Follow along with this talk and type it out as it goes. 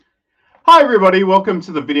Hi everybody, welcome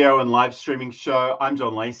to the video and live streaming show. I'm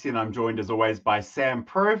John Lacey and I'm joined as always by Sam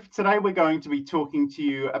Proof. Today we're going to be talking to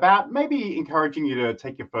you about maybe encouraging you to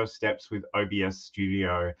take your first steps with OBS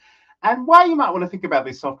Studio and why you might want to think about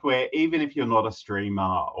this software even if you're not a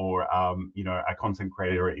streamer or a content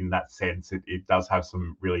creator in that sense. It does have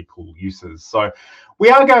some really cool uses. So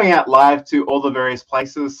we are going out live to all the various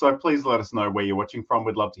places, so please let us know where you're watching from.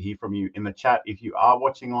 We'd love to hear from you in the chat if you are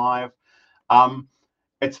watching live.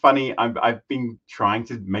 It's funny, I've been trying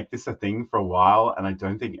to make this a thing for a while, and I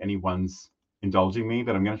don't think anyone's indulging me,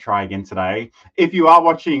 but I'm going to try again today. If you are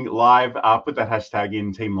watching live, put that hashtag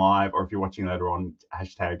in Team Live, or if you're watching later on,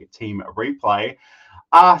 hashtag Team Replay.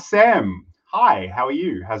 Sam, hi, how are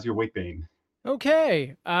you? How's your week been?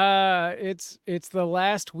 Okay. It's the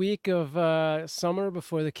last week of summer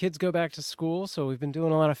before the kids go back to school, so we've been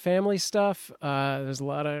doing a lot of family stuff. There's a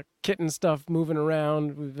lot of kitten stuff moving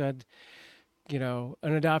around. We've had, an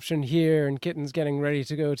adoption here and kittens getting ready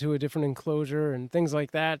to go to a different enclosure and things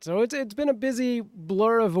like that. So it's been a busy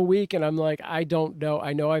blur of a week, and I'm like, I don't know.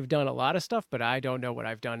 I know I've done a lot of stuff, but I don't know what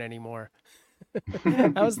I've done anymore.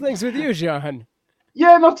 How's things with you, John?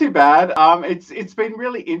 Yeah, not too bad. It's been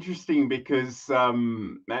really interesting because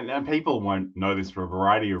and people won't know this for a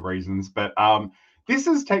variety of reasons, but this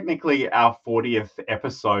is technically our 40th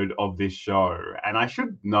episode of this show, and I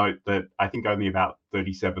should note that I think only about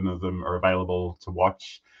 37 of them are available to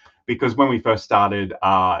watch, because when we first started,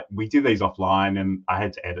 we did these offline, and I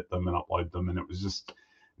had to edit them and upload them, and it was just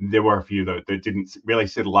there were a few that didn't really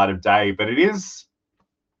see the light of day, but it is.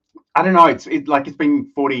 I don't know. It's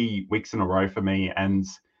been 40 weeks in a row for me, and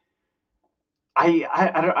I'm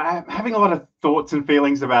having a lot of thoughts and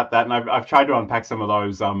feelings about that, and I've tried to unpack some of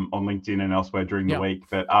those on LinkedIn and elsewhere during the Yeah. week.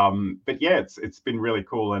 But yeah, it's been really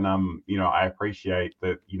cool, and I appreciate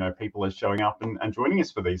that people are showing up and joining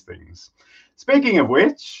us for these things. Speaking of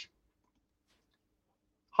which,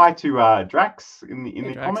 hi to Drax in Hey,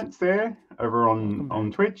 the Drax. comments there over Welcome on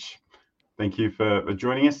back. Twitch. Thank you for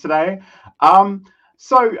joining us today.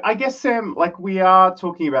 So I guess, Sam, like we are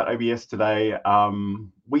talking about OBS today.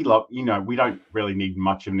 We love, we don't really need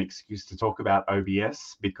much of an excuse to talk about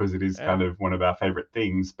OBS because it is Yeah. kind of one of our favorite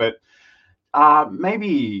things. But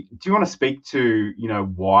maybe, do you want to speak to,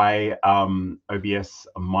 why OBS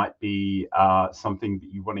might be something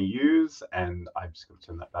that you want to use? And I'm just going to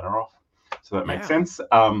turn that banner off. So that makes Yeah. sense.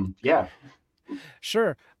 Yeah.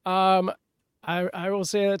 Sure. Um, I will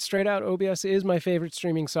say that straight out, OBS is my favorite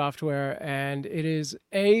streaming software, and it is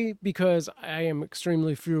because I am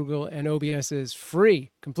extremely frugal, and OBS is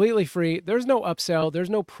free, completely free. There's no upsell,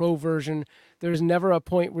 there's no pro version. There's never a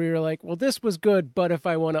point where you're like, well, this was good, but if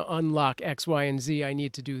I want to unlock X, Y, and Z, I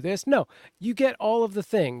need to do this. No, you get all of the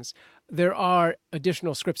things. There are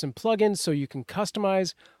additional scripts and plugins, so you can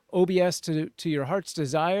customize OBS to your heart's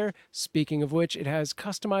desire. Speaking of which, it has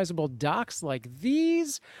customizable docks like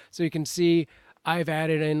these. So you can see I've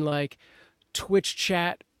added in like Twitch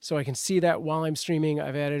chat so I can see that while I'm streaming.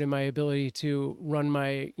 I've added in my ability to run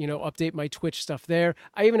my, update my Twitch stuff there.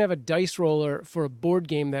 I even have a dice roller for a board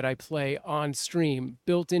game that I play on stream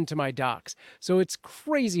built into my docks. So it's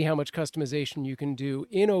crazy how much customization you can do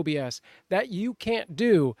in OBS that you can't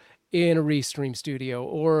do in a Restream Studio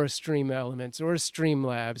or a Stream Elements or a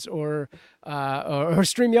Streamlabs or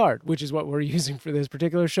StreamYard, which is what we're using for this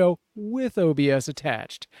particular show with OBS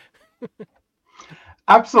attached.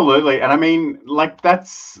 Absolutely. And I mean, like,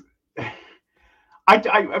 that's.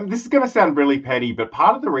 This is going to sound really petty, but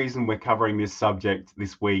part of the reason we're covering this subject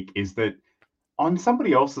this week is that on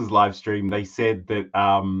somebody else's live stream, they said that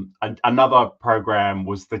another program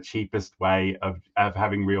was the cheapest way of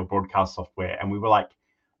having real broadcast software. And we were like,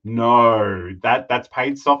 no, that's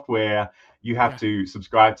paid software. You have Yeah. to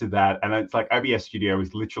subscribe to that. And it's like OBS Studio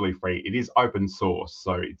is literally free. It is open source.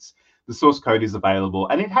 So the source code is available.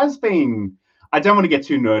 And it has been, I don't want to get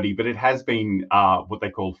too nerdy, but it has been what they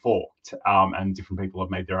call forked, and different people have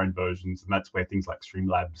made their own versions, and that's where things like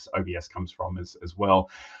Streamlabs OBS comes from as well.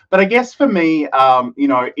 But I guess for me,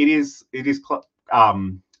 it is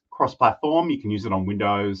cross-platform. You can use it on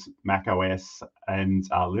Windows, Mac OS, and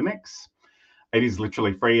Linux. It is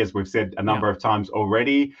literally free, as we've said a Yeah. number of times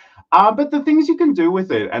already. But the things you can do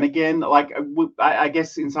with it, and again, like I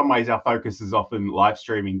guess in some ways our focus is often live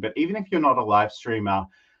streaming, but even if you're not a live streamer,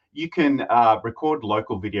 you can record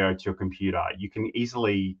local video to your computer. You can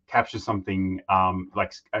easily capture something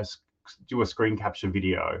do a screen capture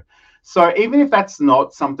video. So even if that's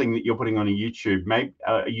not something that you're putting on a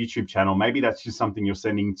YouTube channel, maybe that's just something you're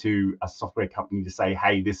sending to a software company to say,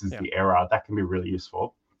 hey, this is Yeah. the error. That can be really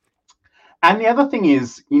useful. And the other thing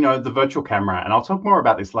is, the virtual camera, and I'll talk more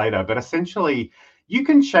about this later, but essentially you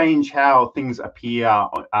can change how things appear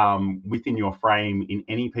within your frame in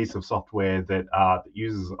any piece of software that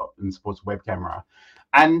uses and supports web camera.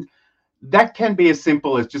 And that can be as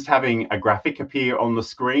simple as just having a graphic appear on the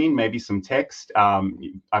screen, maybe some text.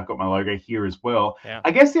 I've got my logo here as well. Yeah.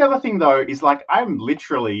 I guess the other thing, though, is like I'm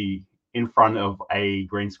literally in front of a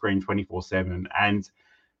green screen 24/7. And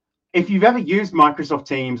if you've ever used Microsoft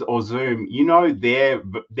Teams or Zoom, you know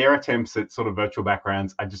their attempts at sort of virtual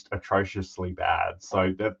backgrounds are just atrociously bad.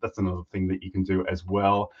 So that's another thing that you can do as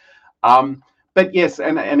well. But yes,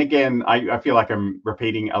 and again, I feel like I'm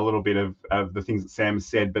repeating a little bit of the things that Sam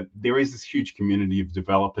said, but there is this huge community of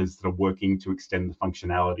developers that are working to extend the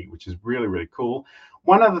functionality, which is really, really cool.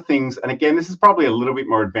 One of the things, and again, this is probably a little bit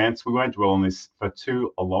more advanced. We won't dwell on this for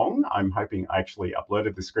too long. I'm hoping I actually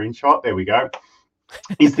uploaded the screenshot. There we go.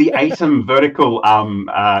 Is the Atom vertical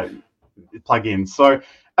plugin. So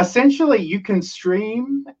essentially, you can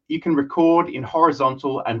stream, you can record in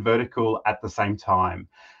horizontal and vertical at the same time.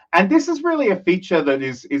 And this is really a feature that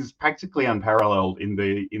is practically unparalleled in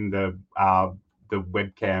the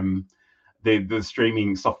webcam, the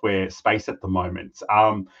streaming software space at the moment.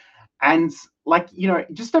 And like,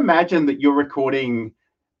 just imagine that you're recording,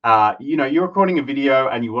 you're recording a video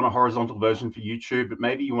and you want a horizontal version for YouTube, but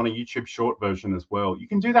maybe you want a YouTube short version as well. You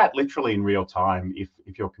can do that literally in real time if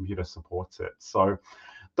your computer supports it. So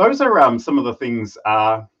those are some of the things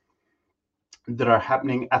that are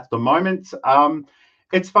happening at the moment.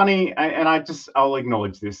 It's funny, and I'll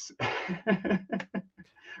acknowledge this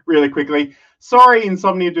really quickly. Sorry,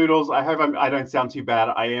 Insomnia Doodles. I hope I don't sound too bad.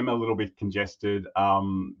 I am a little bit congested.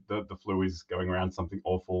 The flu is going around something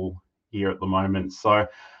awful here at the moment. So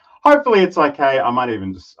hopefully it's okay. I might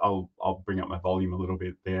even I'll bring up my volume a little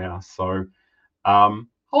bit there. So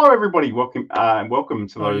hello, everybody. Welcome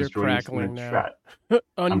to those joining us in the chat.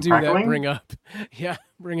 Undo that bring up. Yeah,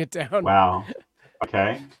 bring it down. Wow.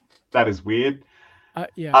 Okay. That is weird.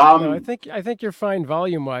 Yeah, no, I think you're fine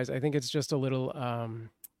volume-wise. I think it's just a little,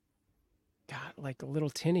 like a little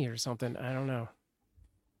tinny or something. I don't know.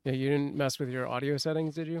 Yeah, you didn't mess with your audio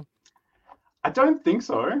settings, did you? I don't think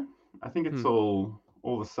so. I think it's all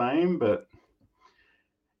the same. But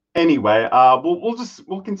anyway,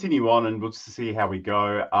 we'll continue on and we'll just see how we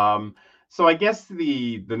go. So I guess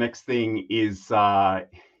the next thing is I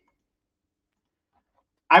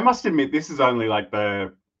must admit this is only like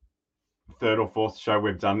the third or fourth show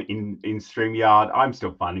we've done in StreamYard. I'm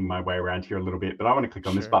still finding my way around here a little bit, but I want to click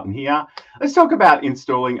on this button here. Let's talk about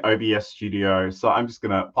installing OBS Studio. So I'm just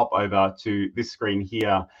going to pop over to this screen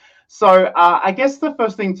here. So I guess the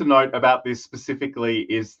first thing to note about this specifically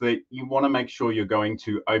is that you want to make sure you're going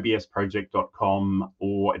to obsproject.com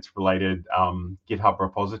or its related GitHub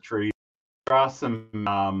repository.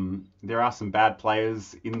 There are some bad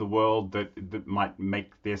players in the world that might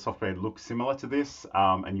make their software look similar to this,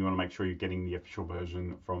 and you want to make sure you're getting the official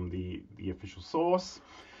version from the official source.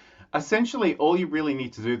 Essentially, all you really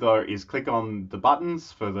need to do though is click on the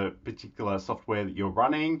buttons for the particular software that you're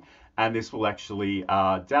running, and this will actually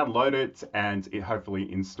download it and it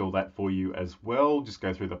hopefully install that for you as well. Just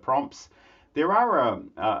go through the prompts. There are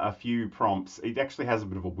a few prompts. It actually has a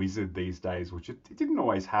bit of a wizard these days, which it didn't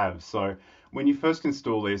always have. So when you first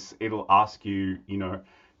install this, it'll ask you,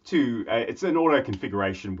 it's an auto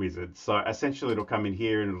configuration wizard. So essentially it'll come in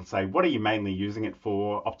here and it'll say, what are you mainly using it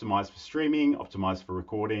for? Optimized for streaming, optimized for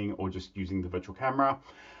recording, or just using the virtual camera.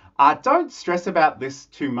 Don't stress about this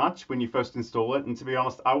too much when you first install it. And to be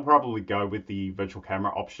honest, I will probably go with the virtual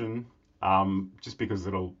camera option. Just because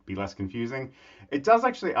it'll be less confusing. It does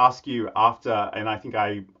actually ask you after, and I think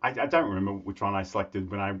I don't remember which one I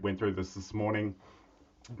selected when I went through this morning,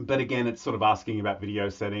 but again, it's sort of asking about video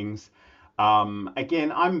settings.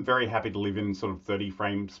 Again, I'm very happy to live in sort of 30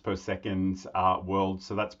 frames per second world,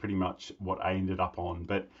 so that's pretty much what I ended up on.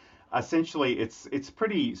 But essentially, it's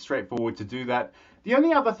pretty straightforward to do that. The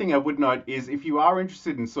only other thing I would note is if you are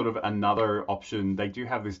interested in sort of another option, they do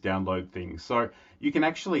have this download thing. So you can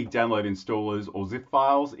actually download installers or zip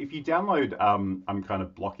files. If you download, I'm kind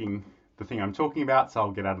of blocking the thing I'm talking about, so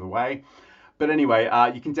I'll get out of the way. But anyway,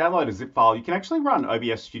 you can download a zip file. You can actually run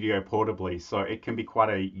OBS Studio portably, so it can be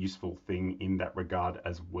quite a useful thing in that regard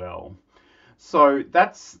as well. So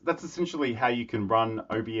that's essentially how you can run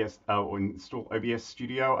OBS or install OBS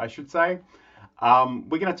Studio, I should say.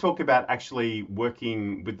 We're going to talk about actually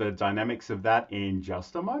working with the dynamics of that in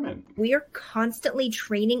just a moment. We are constantly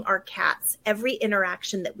training our cats every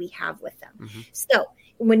interaction that we have with them. Mm-hmm. So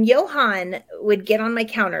when Johan would get on my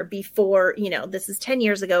counter before, this is 10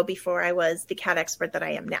 years ago, before I was the cat expert that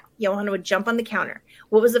I am now, Johan would jump on the counter.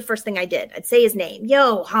 What was the first thing I did? I'd say his name,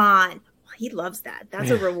 Johan. He loves that. That's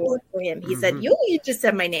a reward for him. He said, you just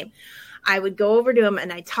said my name. I would go over to him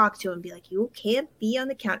and I'd talk to him and be like, you can't be on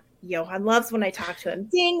the counter. Johan loves when I talk to him.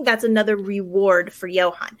 Ding, that's another reward for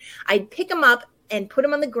Johan. I'd pick him up and put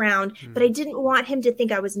him on the ground, but I didn't want him to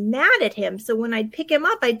think I was mad at him. So when I'd pick him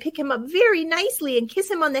up very nicely and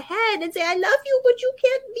kiss him on the head and say, I love you, but you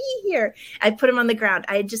can't be here. I'd put him on the ground.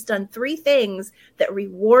 I had just done 3 things that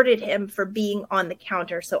rewarded him for being on the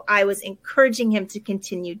counter. So I was encouraging him to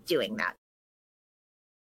continue doing that.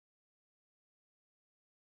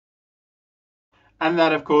 And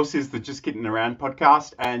that, of course, is the Just Kidding Around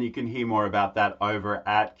podcast. And you can hear more about that over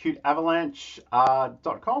at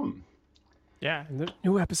cuteavalanche.com. Yeah, and the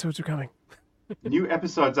new episodes are coming. New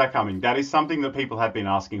episodes are coming. That is something that people have been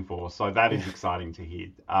asking for, so that is exciting to hear.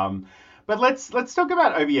 But let's talk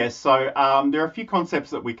about OBS. So there are a few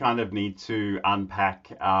concepts that we kind of need to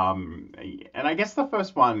unpack, and I guess the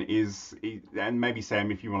first one is, and maybe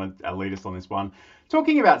Sam, if you want to lead us on this one,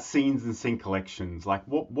 talking about scenes and scene collections. Like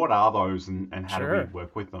what are those, and how do we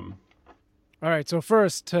work with them? All right. So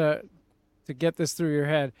first, to get this through your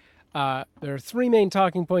head. There are 3 main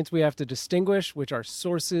talking points we have to distinguish, which are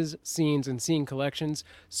sources, scenes, and scene collections.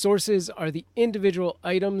 Sources are the individual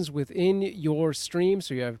items within your stream.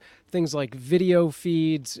 So you have things like video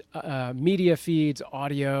feeds, media feeds,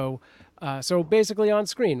 audio. So basically on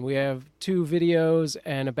screen, we have 2 videos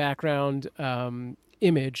and a background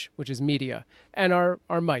image, which is media, and our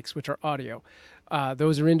mics, which are audio.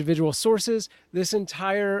 Those are individual sources. This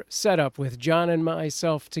entire setup with John and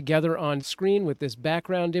myself together on screen with this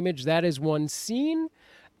background image, that is one scene.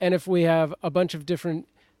 And if we have a bunch of different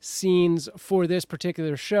scenes for this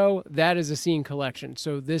particular show, that is a scene collection.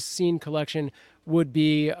 So this scene collection would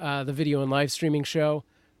be the video and live streaming show.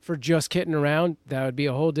 For Just Kidding Around, that would be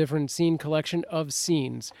a whole different scene collection of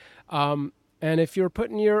scenes. And if you're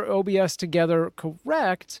putting your OBS together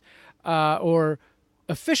correct, or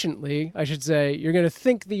efficiently, I should say, you're going to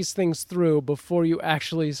think these things through before you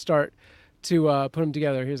actually start to put them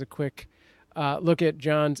together. Here's a quick look at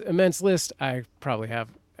John's immense list. I probably have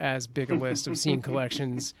as big a list of scene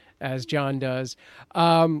collections as John does.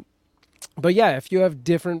 But yeah, if you have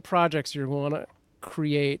different projects, you want to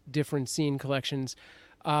create different scene collections.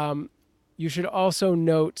 You should also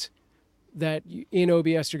note that in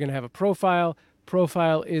OBS, you're going to have a profile.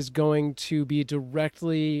 Profile is going to be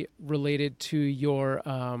directly related to your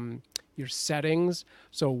settings.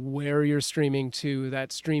 So where you're streaming to,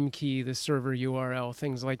 that stream key, the server URL,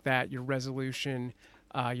 things like that, your resolution,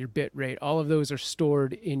 your bit rate, all of those are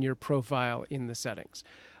stored in your profile in the settings.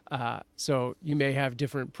 So you may have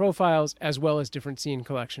different profiles as well as different scene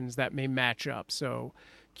collections that may match up. So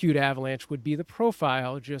Cute Avalanche would be the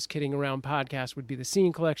profile. Just Kidding Around podcast would be the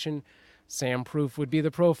scene collection. Sam Proof would be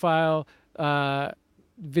the profile.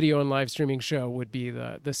 Video and live streaming show would be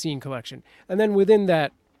the scene collection. And then within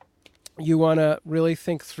that, you want to really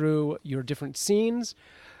think through your different scenes.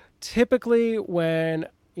 Typically when,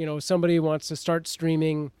 somebody wants to start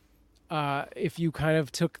streaming, if you kind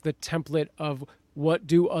of took the template of what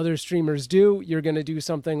do other streamers do, you're going to do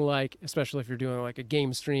something like, especially if you're doing like a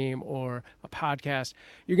game stream or a podcast,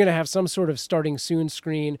 you're going to have some sort of starting soon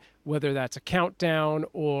screen, whether that's a countdown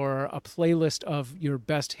or a playlist of your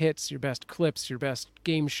best hits, your best clips, your best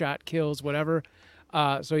game shot kills, whatever.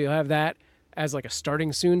 So you'll have that as like a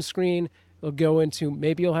starting soon screen. It'll go into,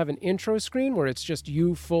 maybe you'll have an intro screen where it's just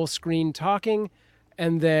you full screen talking,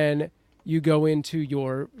 and then you go into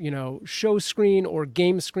your, show screen or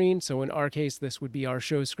game screen. So in our case, this would be our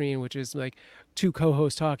show screen, which is like 2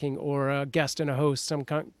 co-hosts talking or a guest and a host, some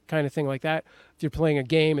kind of thing like that. If you're playing a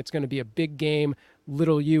game, it's going to be a big game,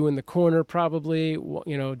 little you in the corner probably,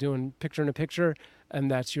 doing picture in a picture,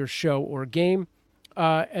 and that's your show or game.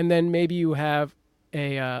 And then maybe you have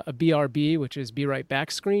a BRB, which is be right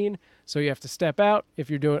back screen. So you have to step out.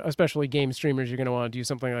 If you're doing, especially game streamers, you're going to want to do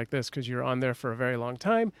something like this because you're on there for a very long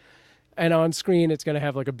time. And on screen, it's going to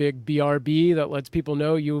have like a big BRB that lets people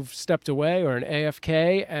know you've stepped away, or an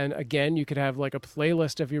AFK. And again, you could have like a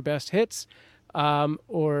playlist of your best hits,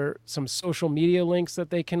 or some social media links that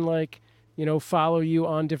they can follow you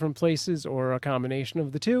on different places, or a combination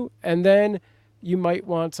of the two. And then you might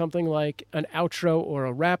want something like an outro or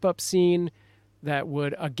a wrap-up scene that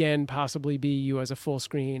would, again, possibly be you as a full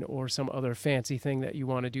screen, or some other fancy thing that you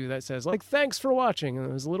want to do that says like, thanks for watching,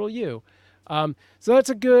 and there's a little you. So that's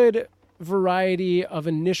a good variety of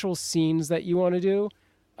initial scenes that you want to do.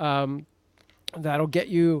 That'll get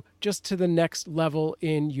you just to the next level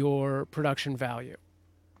in your production value.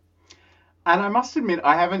 And I must admit,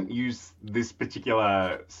 I haven't used this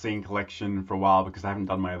particular scene collection for a while because I haven't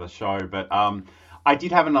done my other show, but I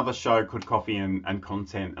did have another show called Coffee and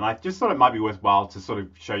Content, and I just thought it might be worthwhile to sort of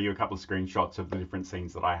show you a couple of screenshots of the different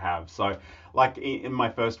scenes that I have. So, like in my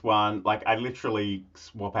first one, like I literally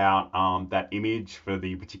swap out that image for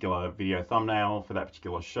the particular video thumbnail for that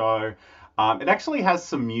particular show. It actually has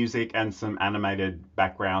some music and some animated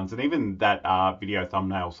backgrounds, and even that video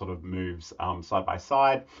thumbnail sort of moves side by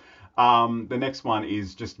side. The next one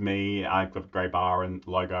is just me. I've got a grey bar and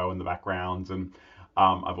logo in the background, and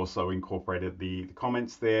I've also incorporated the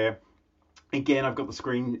comments there. Again, I've got the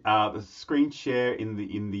screen share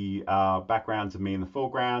in the backgrounds of me in the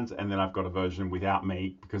foreground, and then I've got a version without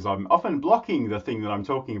me because I'm often blocking the thing that I'm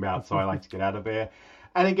talking about, so I like to get out of there.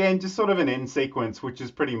 And again, just sort of an end sequence, which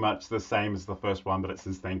is pretty much the same as the first one, but it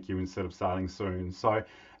says thank you instead of starting soon. So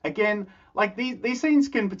again, like these scenes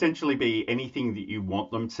can potentially be anything that you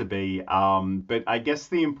want them to be, but I guess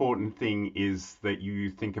the important thing is that you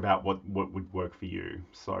think about what would work for you.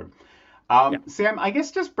 So, Sam, I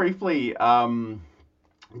guess just briefly, do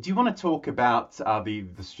you want to talk about the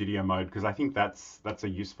studio mode? Because I think that's a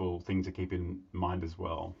useful thing to keep in mind as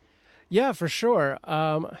well. Yeah, for sure.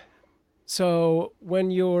 So when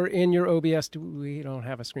you're in your OBS, we don't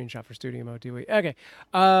have a screenshot for studio mode, do we? Okay.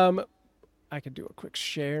 I could do a quick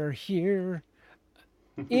share here.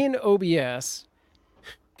 In OBS,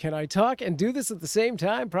 can I talk and do this at the same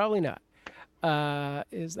time? Probably not.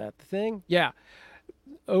 Is that the thing? Yeah.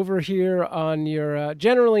 Over here on your,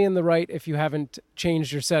 generally in the right, if you haven't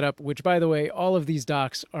changed your setup, which by the way, all of these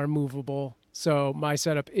docks are movable. So my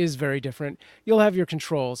setup is very different. You'll have your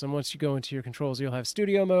controls, and once you go into your controls, you'll have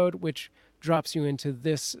studio mode, which drops you into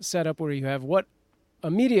this setup where you have what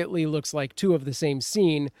immediately looks like two of the same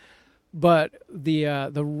scene, but the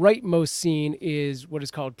rightmost scene is what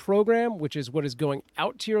is called program, which is what is going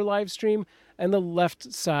out to your live stream, and the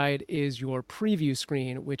left side is your preview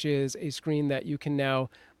screen, which is a screen that you can now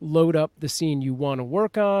load up the scene you want to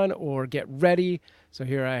work on or get ready. So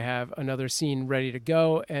here I have another scene ready to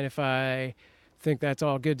go, and if I think that's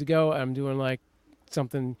all good to go, I'm doing like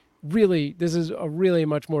something really, this is a really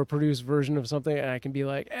much more produced version of something, and I can be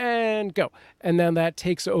like, and go. And then that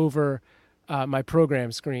takes over my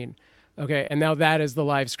program screen. Okay, and now that is the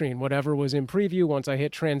live screen. Whatever was in preview, once I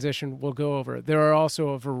hit transition, will go over. There are also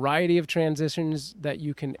a variety of transitions that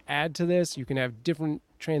you can add to this. You can have different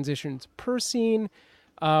transitions per scene.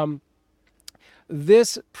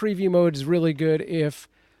 This preview mode is really good if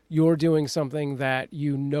you're doing something that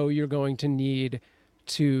you know you're going to need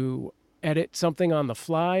to edit something on the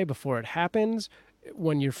fly before it happens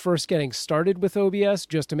when you're first getting started with OBS,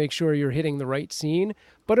 just to make sure you're hitting the right scene.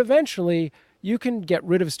 But eventually, you can get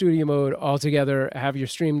rid of studio mode altogether, have your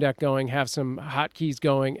Stream Deck going, have some hotkeys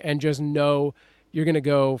going, and just know you're going to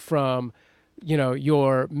go from, you know,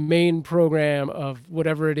 your main program of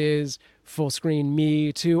whatever it is, full screen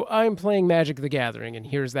me, to I'm playing Magic the Gathering, and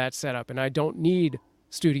here's that setup, and I don't need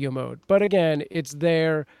studio mode. But again, it's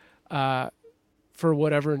there for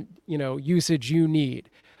whatever, you know, usage you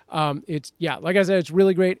need. It's, yeah, like I said, it's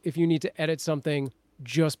really great if you need to edit something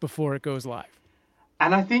just before it goes live.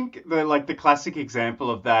 And I think the classic example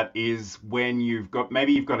of that is when you've got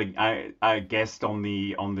a guest on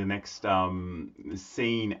the next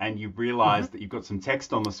scene, and you realize that you've got some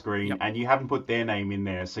text on the screen and you haven't put their name in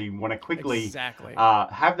there, so you want to quickly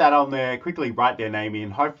have that on there, quickly write their name in,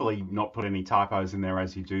 hopefully not put any typos in there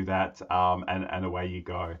as you do that, and away you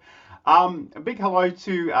go. A big hello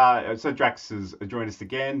to so Drax has joined us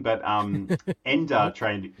again, but Ender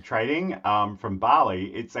Trading from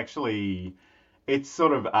Bali. It's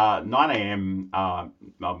sort of 9 a.m.,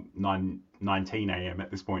 19 a.m.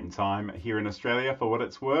 at this point in time here in Australia, for what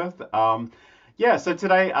it's worth. So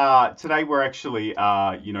today we're actually,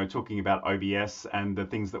 talking about OBS and the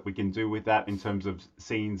things that we can do with that in terms of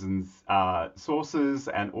scenes and sources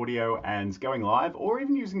and audio and going live, or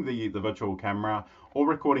even using the virtual camera or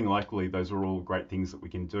recording locally. Those are all great things that we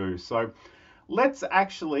can do. So let's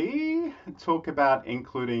actually talk about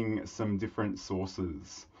including some different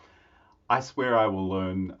sources. I swear I will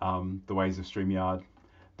learn the ways of StreamYard.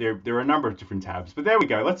 There are a number of different tabs, but there we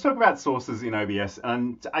go. Let's talk about sources in OBS.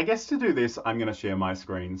 And I guess to do this, I'm going to share my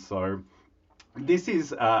screen. So this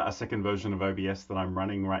is a second version of OBS that I'm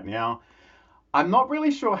running right now. I'm not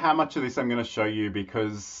really sure how much of this I'm going to show you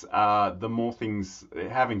because the more things,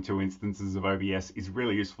 having two instances of OBS is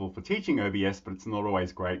really useful for teaching OBS, but it's not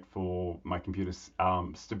always great for my computer's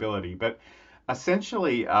stability. But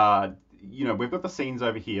essentially, we've got the scenes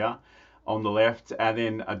over here on the left, and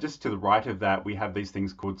then just to the right of that, we have these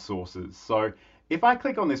things called sources. So if I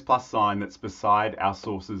click on this plus sign that's beside our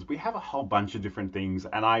sources, we have a whole bunch of different things,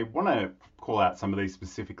 and I want to call out some of these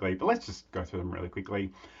specifically, but let's just go through them really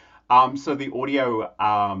quickly. So the audio,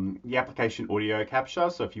 the application audio capture.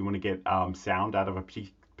 So if you want to get sound out of a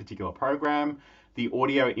particular program, the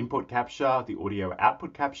audio input capture, the audio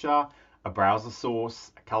output capture, a browser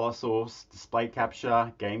source, a color source, display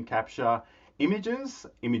capture, game capture, images,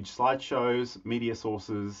 image slideshows, media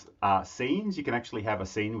sources, scenes. You can actually have a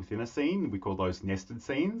scene within a scene. We call those nested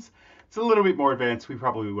scenes. It's a little bit more advanced. We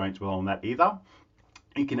probably won't dwell on that either.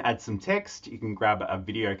 You can add some text. You can grab a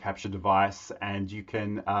video capture device, and you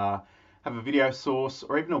can have a video source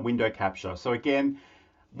or even a window capture. So again,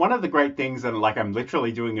 one of the great things, and like I'm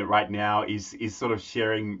literally doing it right now, is sort of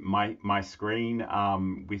sharing my screen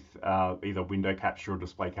with either window capture or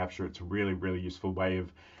display capture. It's a really, really useful way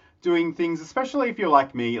of doing things, especially if you're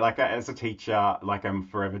like me, like as a teacher, like I'm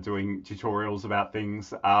forever doing tutorials about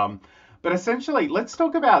things. But essentially, let's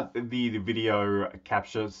talk about the video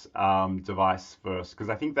captures device first, because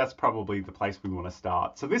I think that's probably the place we want to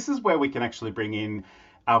start. So this is where we can actually bring in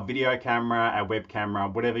our video camera, our web camera,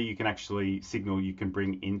 whatever you can actually signal you can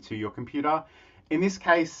bring into your computer. In this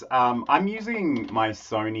case, I'm using my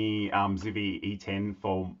Sony Zivi E10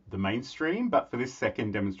 for the mainstream, but for this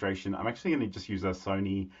second demonstration, I'm actually going to just use a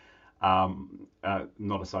Sony, not a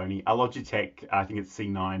Sony, a Logitech, I think it's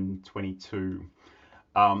C922.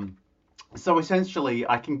 So essentially,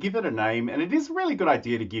 I can give it a name, and it is a really good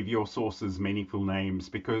idea to give your sources meaningful names,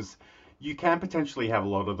 because you can potentially have a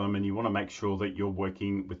lot of them and you want to make sure that you're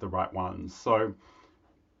working with the right ones. So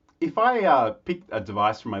if I pick a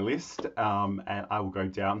device from my list, and I will go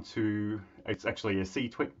down to, it's actually a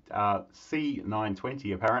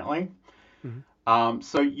C920 apparently. Mm-hmm.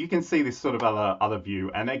 So you can see this sort of other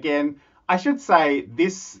view. And again, I should say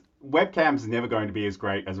this webcam's never going to be as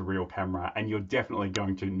great as a real camera, and you're definitely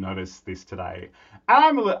going to notice this today.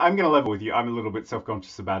 And I'm going to level with you. I'm a little bit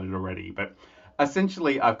self-conscious about it already, but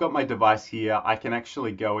essentially, I've got my device here. I can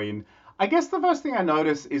actually go in. I guess the first thing I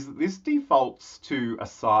notice is that this defaults to a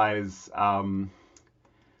size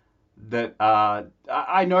that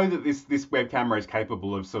I know that this web camera is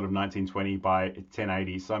capable of sort of 1920 by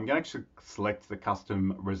 1080. So I'm going to actually select the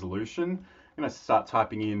custom resolution. I'm going to start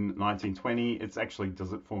typing in 1920. It actually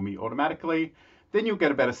does it for me automatically. Then you'll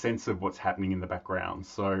get a better sense of what's happening in the background.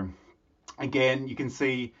 So again, you can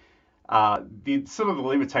see the sort of the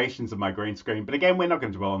limitations of my green screen, but again, we're not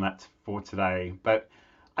going to dwell on that for today. But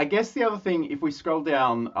I guess the other thing, if we scroll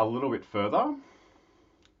down a little bit further,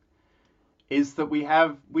 is that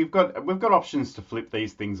we've got options to flip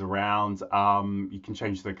these things around. You can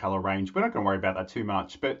change the color range. We're not going to worry about that too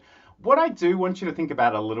much, but what I do want you to think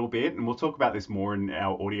about a little bit, and we'll talk about this more in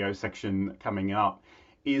our audio section coming up,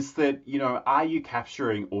 is that, you know, are you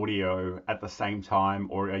capturing audio at the same time,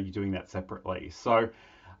 or are you doing that separately? So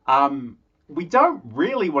we don't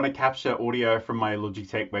really want to capture audio from my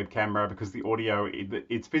Logitech web camera because the audio,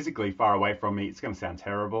 it's physically far away from me. It's going to sound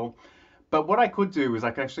terrible. But what I could do is I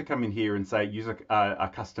could actually come in here and say, use a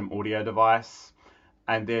custom audio device.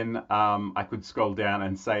 And then I could scroll down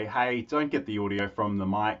and say, hey, don't get the audio from the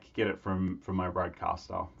mic, get it from my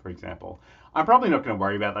broadcaster, for example. I'm probably not going to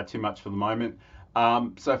worry about that too much for the moment.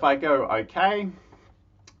 So if I go OK,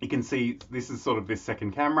 you can see this is sort of this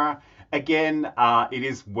second camera. Again, it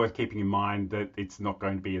is worth keeping in mind that it's not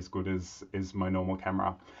going to be as good as my normal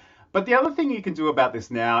camera. But the other thing you can do about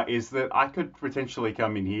this now is that I could potentially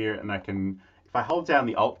come in here and I can, if I hold down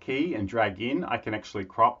the Alt key and drag in, I can actually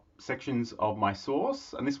crop sections of my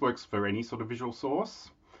source. And this works for any sort of visual source.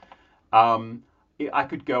 I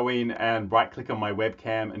could go in and right click on my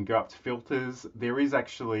webcam and go up to filters. There is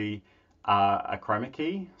actually a chroma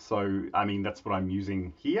key. So, I mean, that's what I'm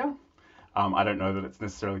using here. I don't know that it's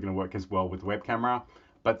necessarily going to work as well with the web camera,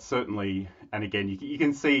 but certainly, and again, you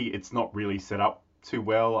can see it's not really set up too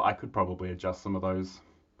well. I could probably adjust some of those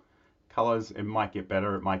colors. It might get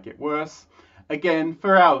better, it might get worse. Again,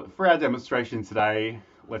 for our demonstration today,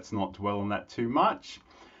 let's not dwell on that too much.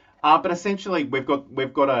 But essentially, we've got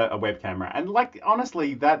a web camera, and like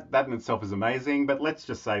honestly, that in itself is amazing. But let's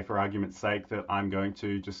just say, for argument's sake, that I'm going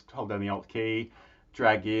to just hold down the Alt key,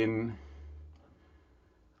 drag in.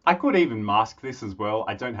 I could even mask this as well.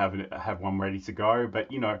 I don't have one ready to go,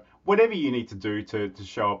 but you know, whatever you need to do to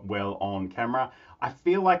show up well on camera. I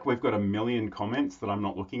feel like we've got a million comments that I'm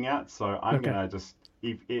not looking at, so I'm gonna just.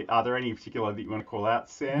 Are there any particular that you want to call out,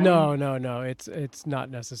 Sam? No. It's not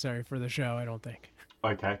necessary for the show, I don't think.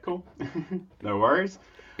 Okay, cool. No worries.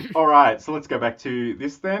 All right, so let's go back to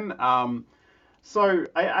this then. So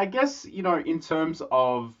I guess, you know, in terms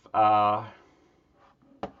of,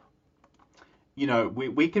 you know,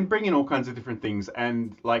 we can bring in all kinds of different things,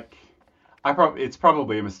 and like, it's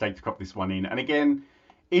probably a mistake to crop this one in. And again,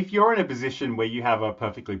 if you're in a position where you have a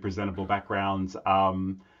perfectly presentable background,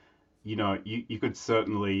 you could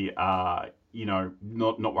certainly,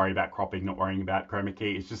 not worry about cropping, not worrying about chroma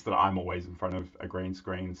key. It's just that I'm always in front of a green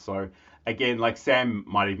screen. So again, like Sam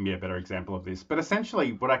might even be a better example of this. But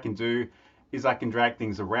essentially what I can do is I can drag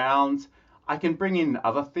things around. I can bring in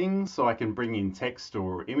other things. So I can bring in text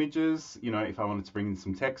or images. If I wanted to bring in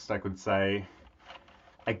some text, I could say,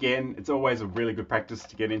 again, it's always a really good practice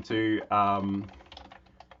to get into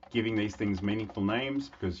giving these things meaningful names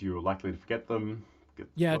because you're likely to forget them.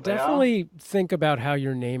 Yeah, definitely think about how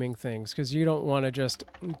you're naming things because you don't want to just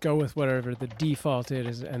go with whatever the default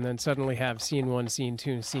is and then suddenly have scene 1, scene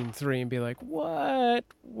 2, scene 3 and be like, what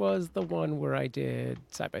was the one where I did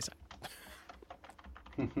side by side?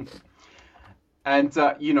 And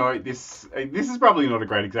this is probably not a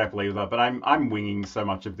great example either, but I'm winging so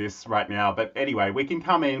much of this right now. But anyway, we can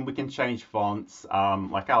come in, we can change fonts.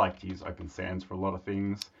 Like I like to use Open Sans for a lot of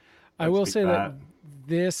things. I will say that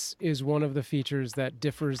this is one of the features that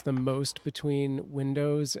differs the most between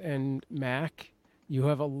Windows and Mac. You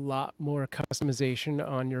have a lot more customization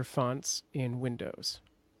on your fonts in Windows.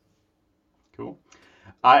 Cool.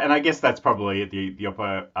 And I guess that's probably at the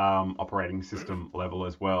upper operating system level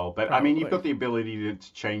as well. But Probably. I mean, you've got the ability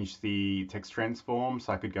to change the text transform.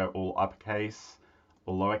 So I could go all uppercase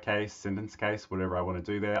or lowercase, sentence case, whatever I want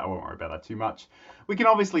to do there. I won't worry about that too much. We can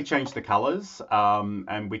obviously change the colors,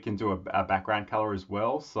 and we can do a background color as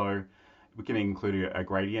well. So we can include a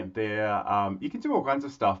gradient there. You can do all kinds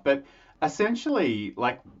of stuff. But essentially,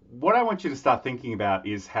 like what I want you to start thinking about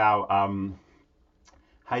is how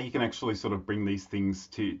you can actually sort of bring these things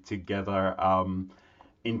together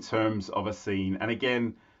in terms of a scene. And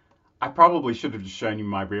again, I probably should have just shown you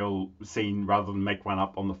my real scene rather than make one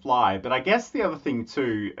up on the fly. But I guess the other thing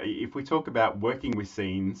too, if we talk about working with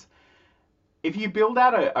scenes, if you build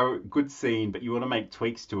out a good scene, but you want to make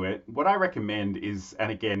tweaks to it, what I recommend is,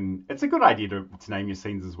 and again, it's a good idea to name your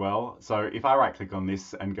scenes as well. So if I right click on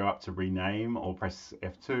this and go up to rename or press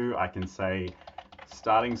F2, I can say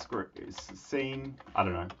starting scene. I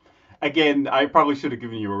don't know. Again, I probably should have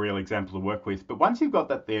given you a real example to work with. But once you've got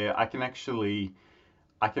that there, I can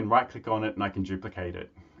right click on it and I can duplicate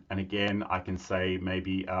it. And again, I can say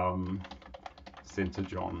maybe center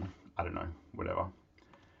John, I don't know, whatever.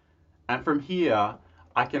 And from here,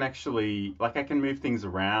 I can actually, I can move things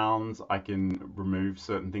around. I can remove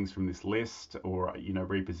certain things from this list or,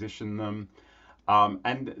 reposition them.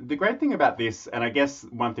 And the great thing about this, and I guess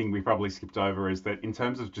one thing we probably skipped over is that in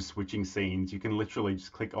terms of just switching scenes, you can literally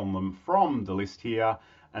just click on them from the list here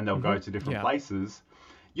and they'll go to different places.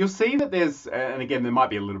 You'll see that there's, and again, there might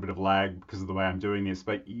be a little bit of lag because of the way I'm doing this,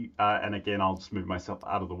 but, and again, I'll just move myself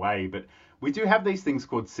out of the way, but we do have these things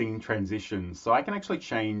called scene transitions. So I can actually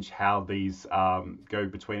change how these go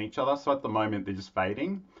between each other. So at the moment, they're just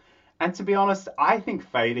fading. And to be honest, I think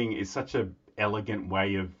fading is such an elegant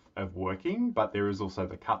way of working, but there is also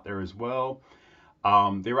the cut there as well.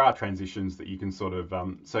 There are transitions that you can sort of,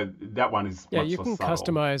 so that one is much you can less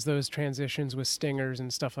subtle. customize those transitions with stingers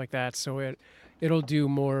and stuff like that. So it'll do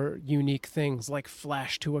more unique things like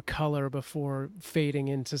flash to a color before fading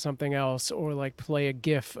into something else, or like play a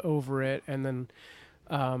GIF over it. And then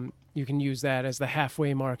you can use that as the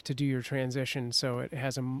halfway mark to do your transition. So it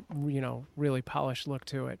has a, really polished look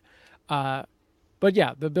to it. But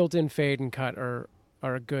yeah, the built-in fade and cut are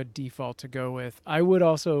a good default to go with. I would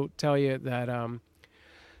also tell you that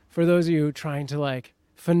for those of you trying to like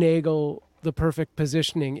finagle the perfect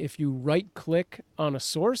positioning, if you right click on a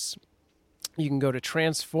source, you can go to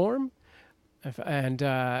transform,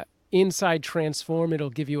 and inside transform, it'll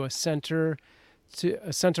give you a center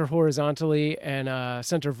horizontally and a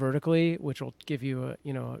center vertically, which will give you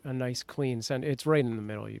a nice clean center. It's right in the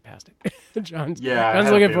middle. You passed it. John's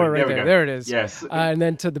looking for it right there. There it is. Yes. And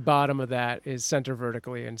then to the bottom of that is center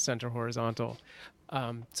vertically and center horizontal.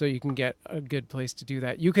 So you can get a good place to do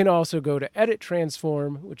that. You can also go to edit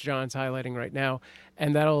transform, which John's highlighting right now,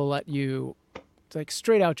 and that'll let you like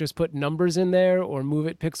straight out just put numbers in there or move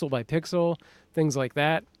it pixel by pixel, things like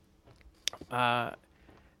that.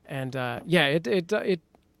 It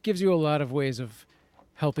gives you a lot of ways of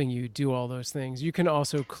helping you do all those things. You can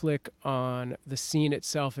also click on the scene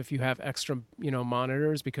itself if you have extra,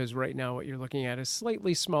 monitors, because right now what you're looking at is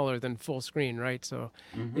slightly smaller than full screen, right? So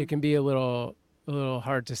it can be a little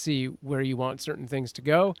hard to see where you want certain things to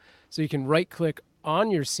go. So you can right click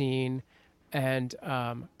on your scene and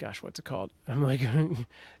what's it called? I'm like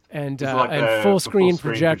and full screen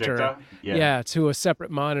projector. Yeah, to a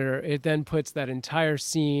separate monitor. It then puts that entire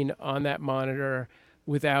scene on that monitor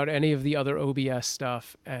without any of the other OBS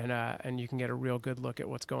stuff, and you can get a real good look at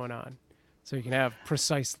what's going on. So you can have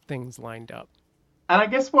precise things lined up. And I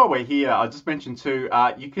guess while we're here, I'll just mention too,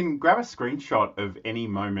 you can grab a screenshot of any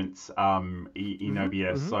moments in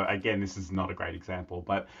OBS. So again, this is not a great example,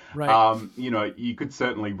 but Right. you could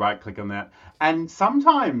certainly right click on that. And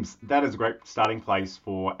sometimes that is a great starting place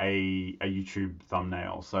for a YouTube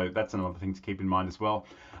thumbnail. So that's another thing to keep in mind as well.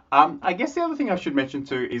 I guess the other thing I should mention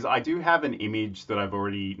too is I do have an image that I've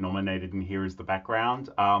already nominated in here as the background.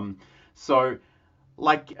 So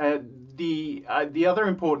like the other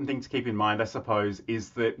important thing to keep in mind, I suppose,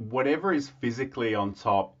 is that whatever is physically on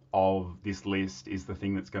top of this list is the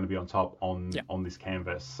thing that's going to be on top on this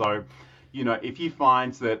canvas. So, if you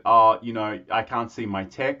find that I can't see my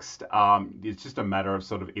text, it's just a matter of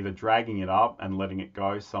sort of either dragging it up and letting it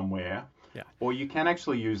go somewhere, or you can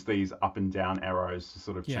actually use these up and down arrows to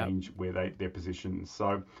sort of change where they're positioned.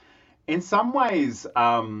 So, in some ways,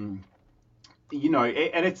 and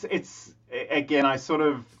it's again, I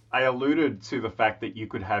alluded to the fact that you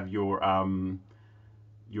could have your audio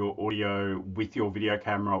with your video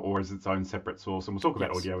camera or as its own separate source, and we'll talk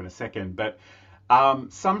about audio in a second. But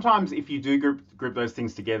sometimes if you do group those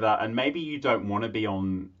things together, and maybe you don't want to be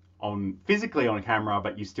on physically on a camera,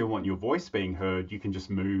 but you still want your voice being heard, you can just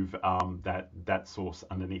move that source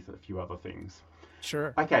underneath a few other things.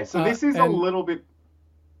 Sure. Okay, so this is a little bit.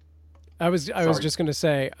 I was just going to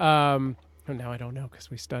say. Now I don't know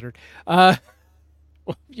because we stuttered. You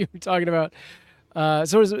were talking about.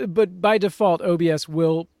 But by default, OBS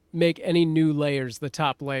will make any new layers the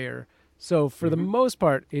top layer. So for the most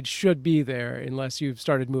part, it should be there unless you've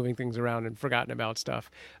started moving things around and forgotten about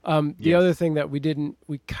stuff. The other thing that we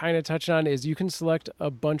kind of touched on is you can select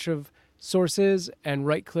a bunch of sources and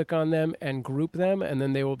right click on them and group them, and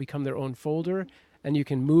then they will become their own folder. And you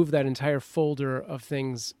can move that entire folder of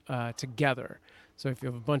things together. So if you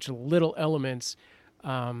have a bunch of little elements,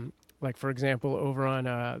 like for example, over on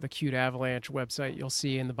the Cute Avalanche website, you'll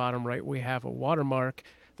see in the bottom right, we have a watermark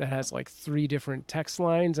that has like 3 different text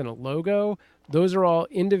lines and a logo. Those are all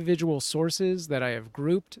individual sources that I have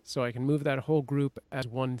grouped, so I can move that whole group as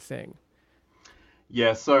one thing.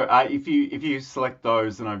 Yeah, so if you select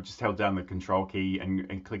those, and I've just held down the control key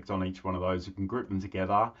and clicked on each one of those, you can group them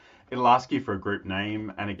together. It'll ask you for a group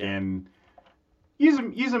name, and again,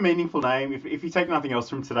 use a meaningful name. If you take nothing else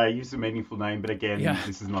from today, use a meaningful name. But again,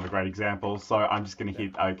 this is not a great example, so I'm just going to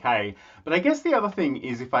hit OK. But I guess the other thing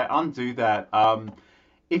is if I undo that,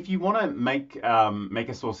 if you want to make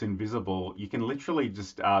a source invisible, you can literally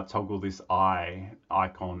just toggle this eye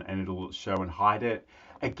icon, and it'll show and hide it.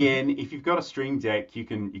 Again, if you've got a Stream Deck, you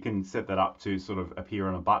can set that up to sort of appear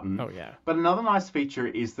on a button. Oh, yeah. But another nice feature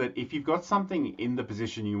is that if you've got something in the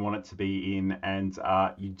position you want it to be in and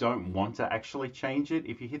you don't want to actually change it,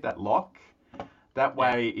 if you hit that lock, that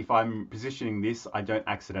way, if I'm positioning this, I don't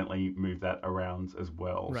accidentally move that around as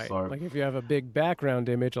well. Right. So, like if you have a big background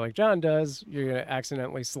image like John does, you're going to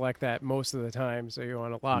accidentally select that most of the time. So you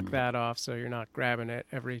want to lock that off so you're not grabbing it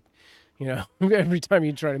every time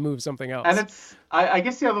you try to move something else. And it's, I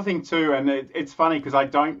guess the other thing too, and it's funny because I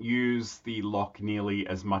don't use the lock nearly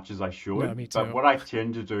as much as I should. No, me too. But what I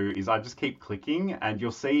tend to do is I just keep clicking, and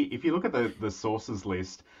you'll see, if you look at the sources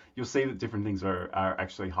list, you'll see that different things are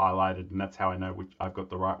actually highlighted, and that's how I know which I've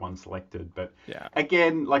got the right one selected. But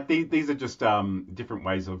again, like these are just different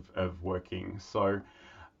ways of working. So,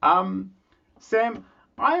 Sam,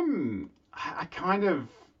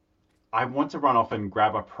 I want to run off and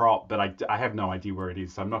grab a prop, but I have no idea where it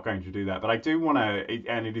is, so I'm not going to do that. But I do want to,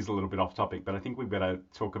 and it is a little bit off topic, but I think we better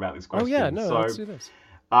talk about this question. Oh, yeah, no, let's do this.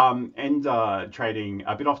 Trading,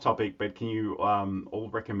 a bit off topic, but can you all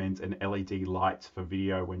recommend an LED light for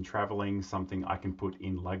video when traveling, something I can put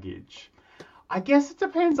in luggage? I guess it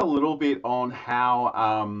depends a little bit on how,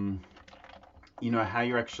 how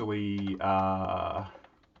you're actually...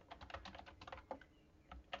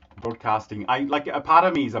 broadcasting. A part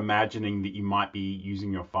of me is imagining that you might be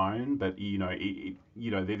using your phone, but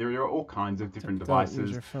there are all kinds of different devices. Don't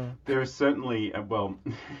use your phone. There is certainly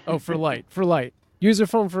for light. Use your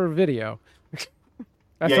phone for video.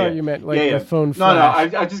 I thought you meant the phone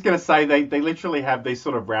flash. No, I was just going to say they literally have these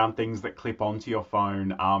sort of round things that clip onto your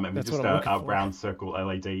phone, and they're just a round circle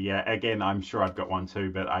LED. Yeah, again, I'm sure I've got one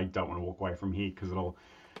too, but I don't want to walk away from here because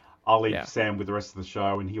I'll leave Sam with the rest of the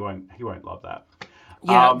show, and he won't love that.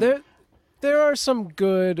 Yeah, there are some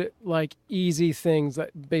good, easy things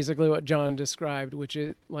that basically what John described, which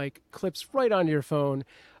is clips right onto your phone.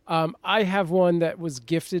 I have one that was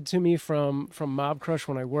gifted to me from Mob Crush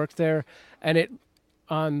when I worked there, and it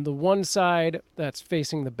on the one side that's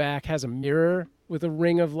facing the back has a mirror with a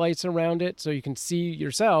ring of lights around it, so you can see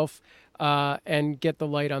yourself and get the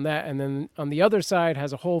light on that. And then on the other side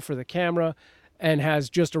has a hole for the camera and has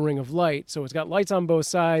just a ring of light, so it's got lights on both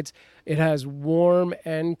sides. It has warm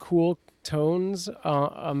and cool tones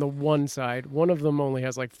on the one side. One of them only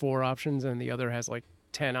has like 4 options, and the other has like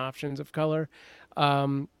 10 options of color.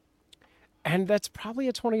 Um, and that's probably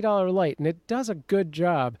a $20 light, and it does a good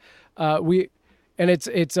job. It's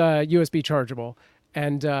USB chargeable,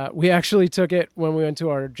 and we actually took it when we went to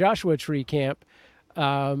our Joshua Tree camp,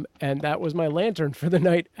 and that was my lantern for the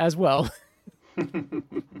night as well.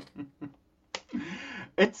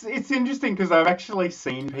 It's interesting because I've actually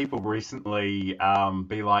seen people recently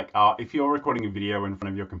be like, oh, if you're recording a video in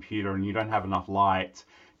front of your computer and you don't have enough light,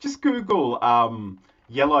 just Google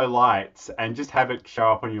yellow lights and just have it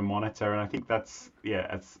show up on your monitor. And I think that's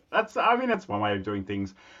one way of doing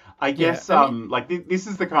things. I guess this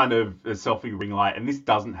is the kind of selfie ring light, and this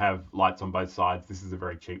doesn't have lights on both sides. This is a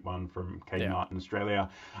very cheap one from Kmart in Australia.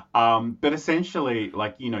 But essentially,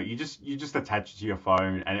 you just attach it to your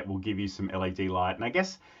phone, and it will give you some LED light. And I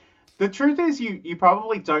guess the truth is, you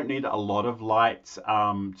probably don't need a lot of light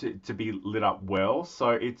to be lit up well. So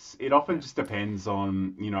it often just depends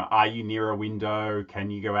on, are you near a window? Can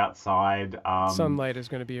you go outside? Sunlight is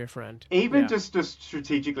going to be your friend. Even just a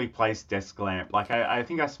strategically placed desk lamp. Like I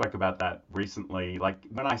think I spoke about that recently. Like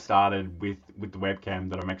when I started with the webcam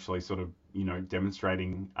that I'm actually sort of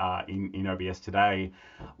demonstrating in OBS today,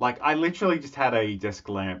 like I literally just had a desk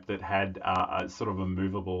lamp that had a sort of a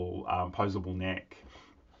movable posable neck.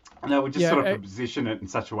 And I would just sort of position it in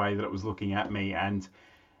such a way that it was looking at me, and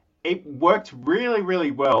it worked really,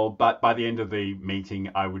 really well. But by the end of the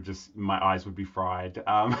meeting, my eyes would be fried.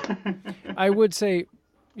 I would say,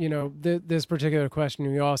 this particular question,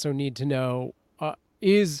 we also need to know,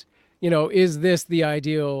 is this the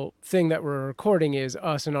ideal thing that we're recording? Is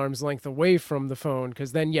us an arm's length away from the phone?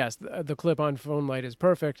 Because then, yes, the clip-on phone light is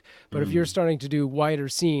perfect. But if you're starting to do wider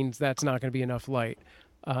scenes, that's not going to be enough light.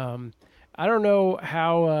 I don't know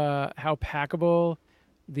how packable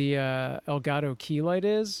the Elgato key light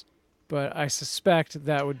is, but I suspect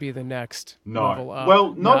that would be the next level up.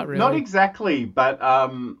 Well, not really. exactly, but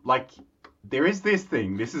there is this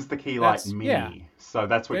thing. This is the key light mini. Yeah. So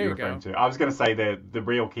that's what you're referring to. I was going to say the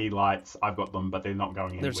real key lights, I've got them, but they're not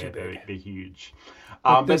going anywhere. They're huge.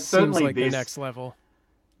 But this seems like the next level.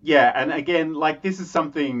 Yeah, and again, this is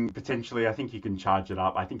something potentially, I think you can charge it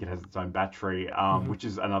up. I think it has its own battery, which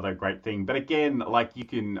is another great thing. But again, you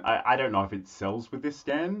can, I don't know if it sells with this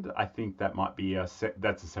stand. I think that might be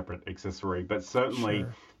that's a separate accessory. But certainly,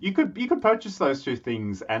 you could purchase those two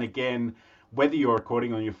things. And again, whether you're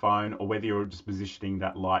recording on your phone or whether you're just positioning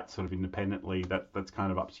that light sort of independently, that's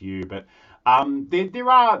kind of up to you. But there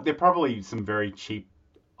are probably some very cheap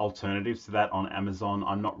alternatives to that on Amazon.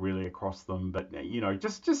 I'm not really across them, but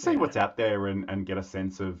just see what's out there and get a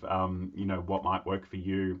sense of what might work for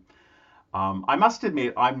you. I must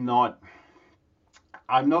admit, I'm not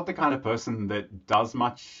the kind of person that does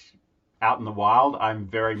much out in the wild. I'm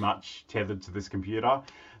very much tethered to this computer.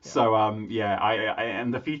 So I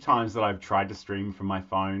and the few times that I've tried to stream from my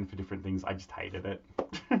phone for different things, I just hated it.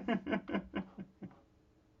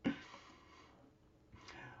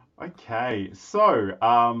 Okay, so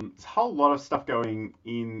there's a whole lot of stuff going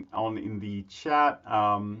on in the chat.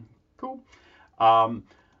 Cool.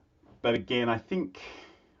 But again, I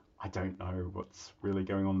don't know what's really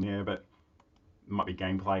going on there, but it might be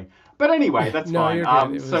gameplay. But anyway, that's fine. You're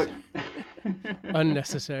good. It was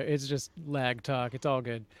unnecessary. It's just lag talk. It's all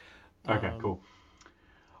good. Okay, cool.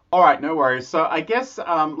 All right, no worries. So I guess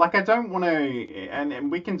I don't want to,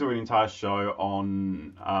 and we can do an entire show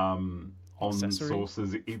on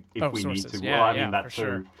sources if we need to. Yeah, I mean that too.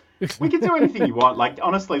 Sure. We can do anything you want.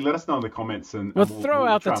 Honestly, let us know in the comments and we'll throw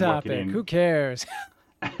out the topic. Who cares?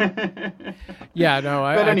 Yeah, no.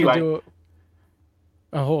 But anyway, I could do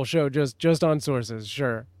a whole show just on sources.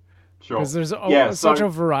 Sure. Because there's such a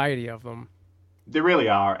variety of them. There really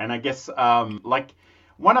are, and I guess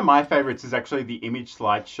one of my favorites is actually the image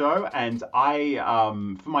slideshow, and I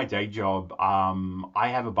for my day job I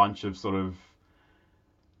have a bunch of sort of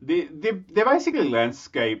they're basically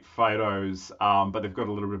landscape photos, but they've got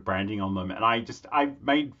a little bit of branding on them, and I've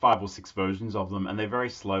made 5 or 6 versions of them, and they very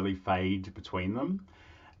slowly fade between them.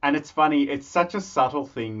 And it's funny, it's such a subtle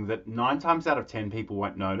thing that 9 times out of 10 people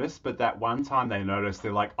won't notice, but that one time they notice,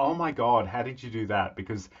 they're like, oh my God, how did you do that?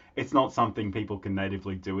 Because it's not something people can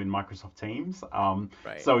natively do in Microsoft Teams.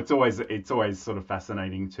 Right. So it's always sort of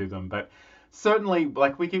fascinating to them. But certainly,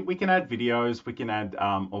 we can add videos, we can add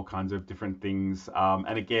all kinds of different things.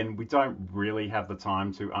 And again, we don't really have the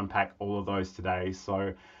time to unpack all of those today.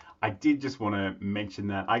 So I did just want to mention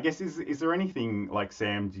that. I guess, is there anything,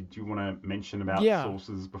 Sam, did you want to mention about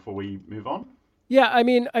sources before we move on? Yeah, I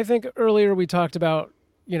mean, I think earlier we talked about,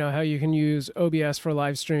 how you can use OBS for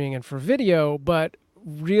live streaming and for video, but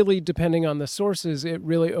really, depending on the sources, it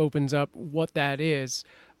really opens up what that is.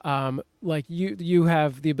 Like you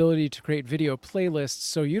have the ability to create video playlists,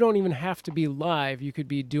 so you don't even have to be live. You could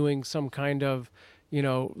be doing some kind of,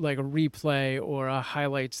 like a replay or a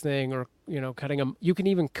highlights thing, or you can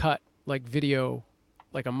even cut like video,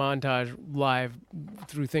 like a montage live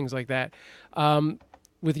through things like that.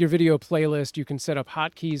 With your video playlist, you can set up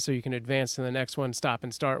hotkeys so you can advance to the next one, stop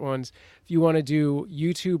and start ones. If you want to do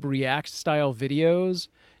YouTube React style videos,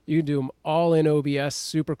 you can do them all in OBS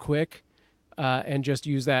super quick, and just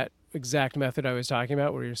use that exact method I was talking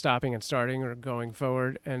about, where you're stopping and starting or going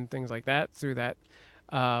forward and things like that through that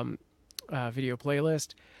video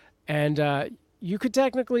playlist. And you could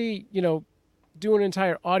technically, do an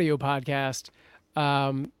entire audio podcast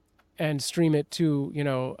and stream it to,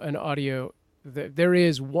 an audio. There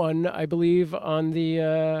is one, I believe, on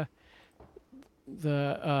the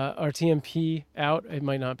RTMP out. It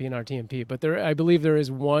might not be an RTMP, but I believe there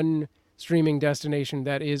is one streaming destination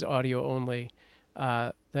that is audio only,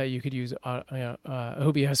 that you could use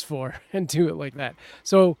OBS for and do it like that.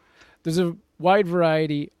 So there's a wide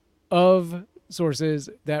variety of sources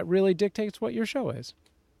that really dictates what your show is.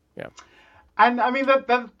 Yeah. And I mean,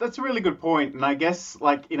 that's a really good point. And I guess,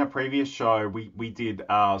 like, in a previous show, we did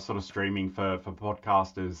sort of streaming for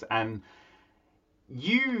podcasters, and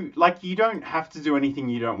you don't have to do anything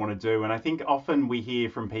you don't want to do. And I think often we hear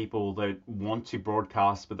from people that want to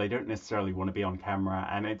broadcast, but they don't necessarily want to be on camera.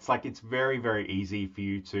 And it's very, very easy for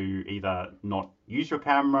you to either not use your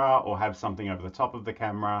camera or have something over the top of the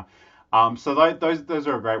camera. So those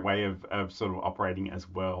are a great way of sort of operating as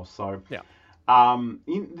well. So yeah.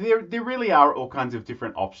 There really are all kinds of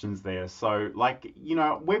different options there. So, like,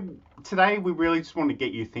 today we really just want to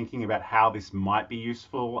get you thinking about how this might be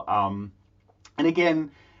useful. And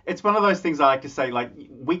again, it's one of those things I like to say, like,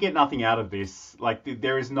 we get nothing out of this. Like,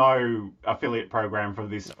 there is no affiliate program for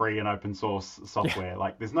this free and open source software.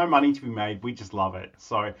 Like, there's no money to be made. We just love it.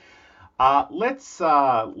 So, let's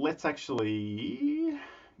actually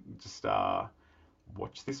just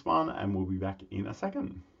watch this one, and we'll be back in a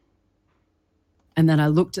second. And then I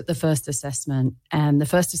looked at the first assessment, and the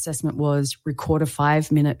first assessment was record a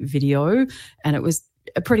 5-minute video. And it was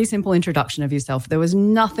a pretty simple introduction of yourself. There was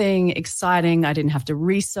nothing exciting. I didn't have to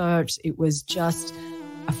research. It was just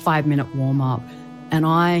a 5-minute warm up. And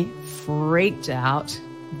I freaked out.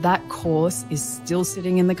 That course is still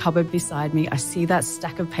sitting in the cupboard beside me. I see that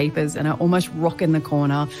stack of papers and I almost rock in the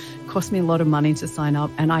corner. It cost me a lot of money to sign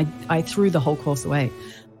up, and I threw the whole course away.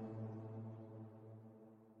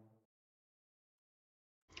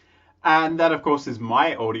 And that, of course, is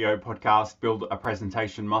my audio podcast, Build a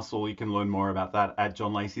Presentation Muscle. You can learn more about that at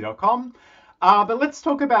johnlacey.com. But let's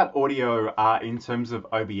talk about audio in terms of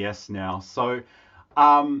OBS now. So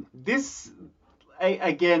this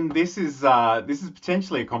is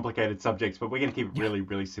potentially a complicated subject, but we're going to keep it really,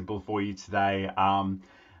 really simple for you today.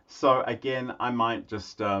 So again, I might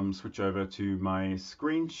just switch over to my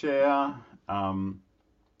screen share, and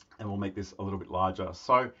we'll make this a little bit larger.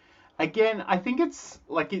 So again, I think it's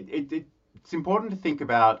like it's important to think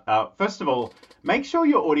about, first of all, make sure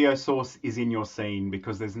your audio source is in your scene,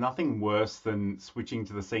 because there's nothing worse than switching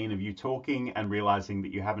to the scene of you talking and realizing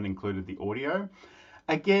that you haven't included the audio.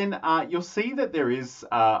 Again, you'll see that there is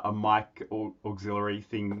a mic or auxiliary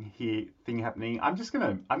thing happening. I'm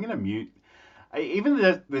gonna mute. Even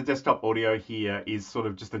the desktop audio here is sort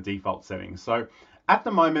of just a default setting. So at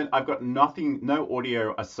the moment, I've got no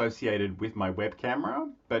audio associated with my web camera,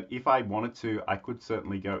 but if I wanted to, I could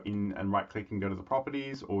certainly go in and right click and go to the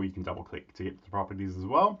properties, or you can double click to get to the properties as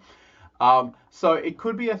well. So it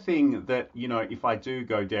could be a thing that, if I do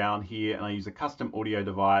go down here and I use a custom audio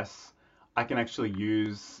device, I can actually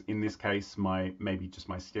use, in this case, maybe just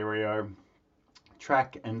my stereo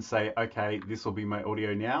track and say, okay, this will be my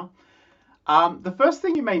audio now. The first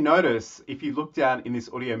thing you may notice if you look down in this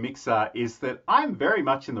audio mixer is that I'm very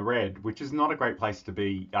much in the red, which is not a great place to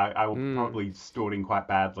be. I will probably store it in quite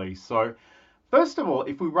badly. So first of all,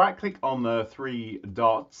 if we right click on the 3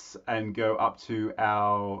 dots and go up to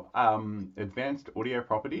our advanced audio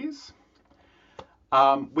properties,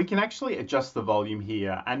 we can actually adjust the volume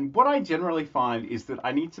here. And what I generally find is that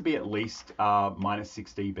I need to be at least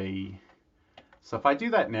 -6 dB. So if I do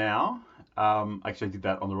that now, actually I did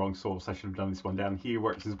that on the wrong source. I should have done this one down here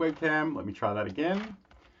where it says webcam. Let me try that again.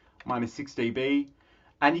 -6 dB.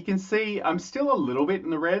 And you can see I'm still a little bit in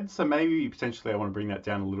the red, so maybe potentially I want to bring that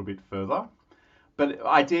down a little bit further. But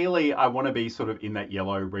ideally I want to be sort of in that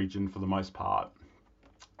yellow region for the most part.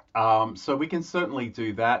 So we can certainly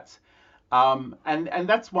do that. And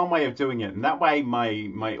that's one way of doing it. And that way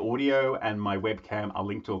my audio and my webcam are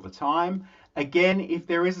linked all the time. Again, if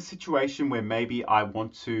there is a situation where maybe I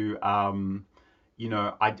want to,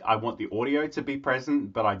 I want the audio to be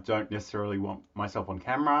present, but I don't necessarily want myself on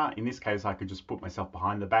camera. In this case, I could just put myself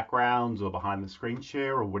behind the background or behind the screen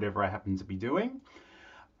share or whatever I happen to be doing.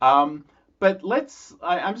 But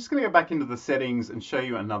I'm just going to go back into the settings and show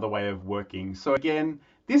you another way of working. So again,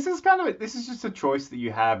 this is just a choice that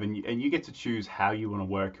you have, and you get to choose how you want to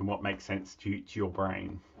work and what makes sense to your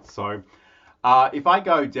brain. So if I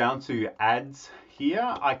go down to ads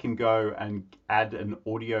here, I can go and add an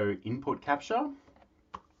audio input capture.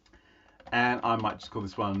 And I might just call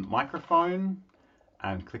this one microphone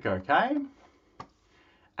and click OK.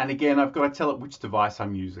 And again, I've got to tell it which device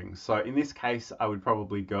I'm using. So in this case, I would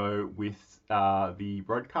probably go with the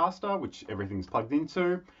Rodecaster, which everything's plugged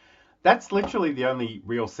into. That's literally the only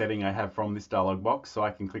real setting I have from this dialog box, so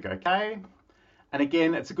I can click OK. And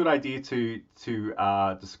again, it's a good idea to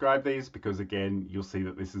describe these because again, you'll see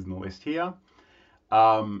that this is in the list here.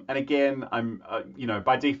 And again, I'm,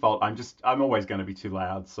 by default, I'm always going to be too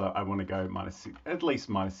loud, so I want to go at least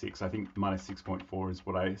 -6. I think -6.4 is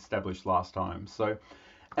what I established last time. So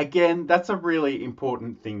again, that's a really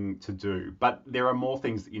important thing to do, but there are more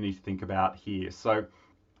things that you need to think about here. So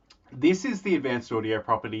this is the advanced audio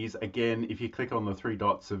properties. Again, if you click on the 3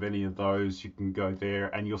 dots of any of those, you can go there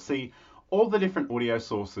and you'll see all the different audio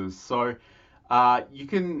sources. So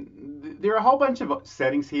there are a whole bunch of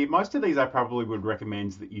settings here. Most of these I probably would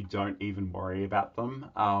recommend that you don't even worry about them.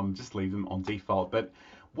 Just leave them on default. But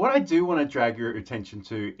what I do want to drag your attention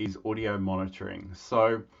to is audio monitoring.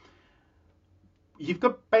 So you've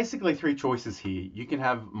got basically 3 choices here. You can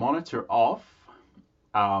have monitor off,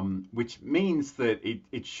 which means that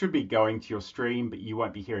it should be going to your stream, but you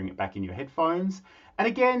won't be hearing it back in your headphones. And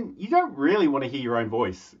again, you don't really want to hear your own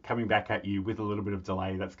voice coming back at you with a little bit of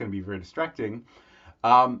delay. That's going to be very distracting.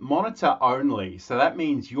 Monitor only. So that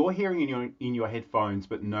means you're hearing in your headphones,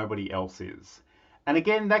 but nobody else is. And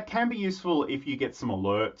again, that can be useful if you get some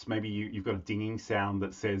alerts. Maybe you've got a dinging sound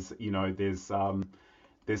that says, there's some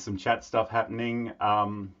chat stuff happening.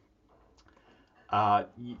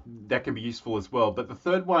 That can be useful as well. But the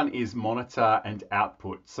third one is monitor and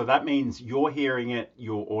output. So that means you're hearing it,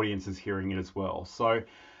 your audience is hearing it as well. So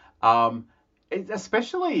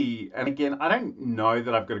especially, and again, I don't know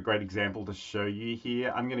that I've got a great example to show you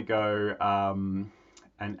here. I'm going to go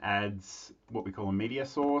and add what we call a media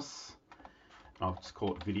source. I'll just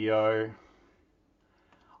call it video.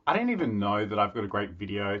 I don't even know that I've got a great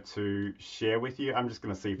video to share with you. I'm just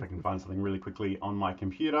going to see if I can find something really quickly on my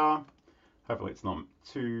computer. Hopefully it's not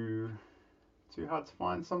too hard to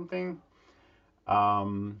find something.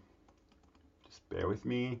 Just bear with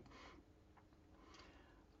me.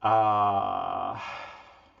 Come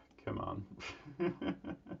on.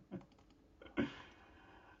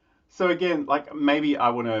 So again, like maybe I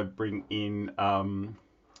want to bring in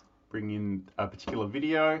a particular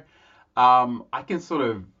video. I can sort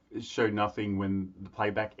of show nothing when the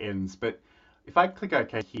playback ends, but if I click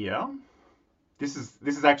OK here, this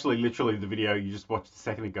is actually literally the video you just watched a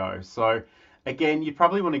second ago. So again, you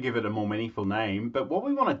probably want to give it a more meaningful name, but what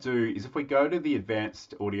we want to do is if we go to the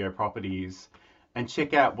advanced audio properties and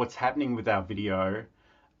check out what's happening with our video,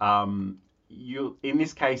 in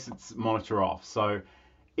this case, it's monitor off. So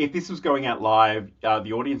if this was going out live,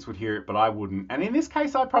 the audience would hear it, but I wouldn't. And in this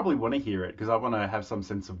case, I probably want to hear it because I want to have some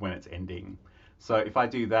sense of when it's ending. So if I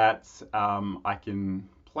do that, I can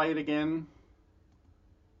play it again.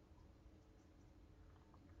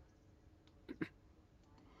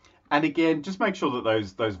 And again, just make sure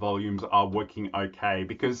that those volumes are working okay,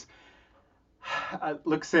 because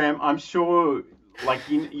look, Sam, I'm sure like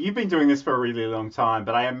you've been doing this for a really long time,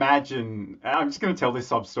 but I imagine I'm just going to tell this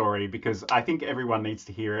sob story because I think everyone needs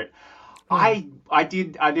to hear it. I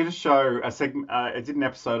did a show, a segment. I did an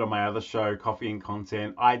episode on my other show, Coffee and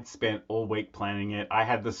Content. I'd spent all week planning it. I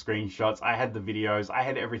had the screenshots, I had the videos, I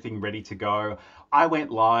had everything ready to go. I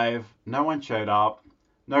went live. No one showed up.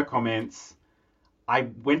 No comments. I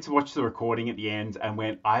went to watch the recording at the end and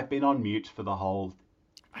went, I've been on mute for the whole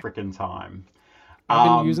freaking time.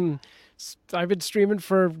 I've been streaming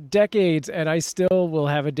for decades, and I still will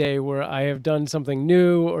have a day where I have done something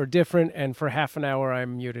new or different, and for half an hour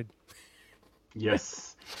I'm muted.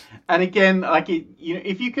 Yes. And again, like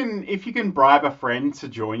if you can bribe a friend to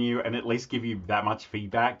join you and at least give you that much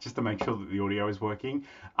feedback just to make sure that the audio is working,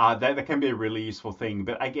 that can be a really useful thing.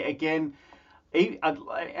 But again,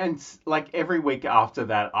 and like every week after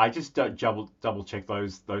that, I just double check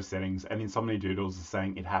those settings, and Insomnia Doodles is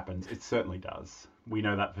saying it happens. It certainly does. We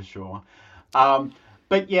know that for sure.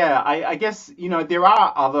 But yeah, I guess, there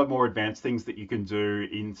are other more advanced things that you can do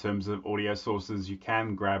in terms of audio sources. You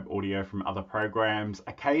can grab audio from other programs.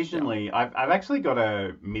 Occasionally, I've actually got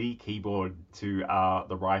a MIDI keyboard to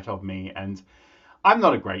the right of me, and I'm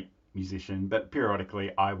not a great musician, but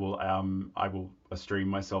periodically I will stream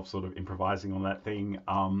myself sort of improvising on that thing.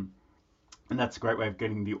 And that's a great way of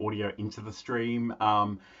getting the audio into the stream.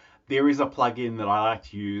 There is a plugin that I like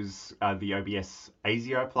to use, the OBS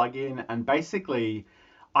ASIO plugin, and basically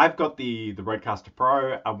I've got the Rodecaster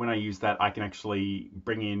Pro. When I use that, I can actually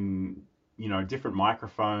bring in, different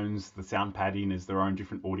microphones. The sound pad in is their own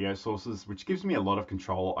different audio sources, which gives me a lot of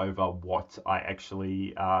control over what I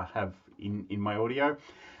actually have in my audio.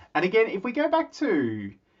 And again, if we go back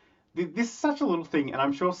to, this is such a little thing, and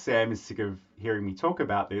I'm sure Sam is sick of hearing me talk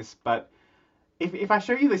about this, but if I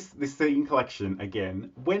show you this scene collection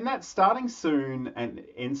again, when that starting soon and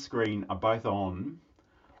end screen are both on,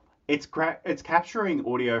 it's capturing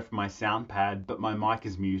audio from my sound pad, but my mic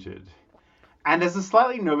is muted. And as a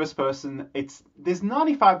slightly nervous person, there's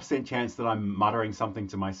 95% chance that I'm muttering something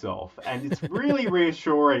to myself, and it's really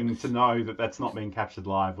reassuring to know that that's not being captured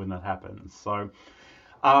live when that happens. So,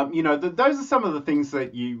 those are some of the things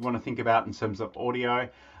that you want to think about in terms of audio.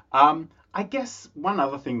 I guess one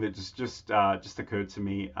other thing that just occurred to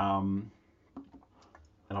me, and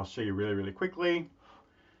I'll show you really, really quickly.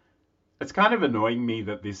 It's kind of annoying me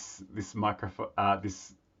that this microphone,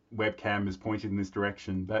 this webcam is pointed in this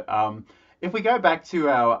direction. But if we go back to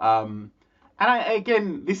our,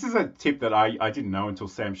 again, this is a tip that I didn't know until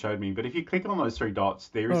Sam showed me. But if you click on those three dots,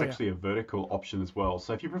 there is actually a vertical option as well.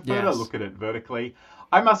 So if you prefer to look at it vertically,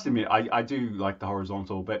 I must admit I do like the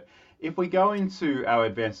horizontal. But if we go into our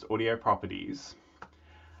advanced audio properties,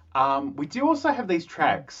 we do also have these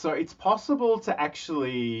tracks. So it's possible to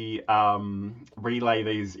actually relay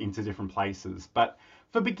these into different places. But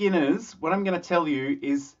for beginners, what I'm going to tell you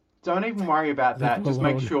is don't even worry about that. Just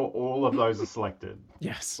make sure all of those are selected.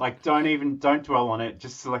 Yes. Like don't dwell on it.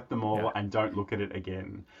 Just select them all and don't look at it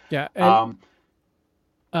again. Yeah.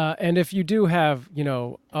 And if you do have,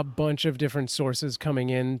 a bunch of different sources coming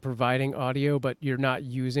in providing audio, but you're not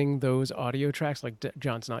using those audio tracks, like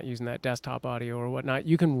John's not using that desktop audio or whatnot,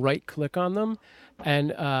 you can right click on them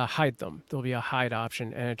and hide them. There'll be a hide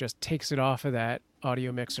option, and it just takes it off of that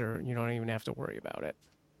audio mixer. You don't even have to worry about it.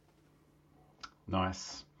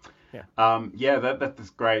 Nice. Yeah. That is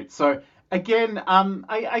great. So again,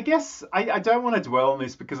 I guess I don't want to dwell on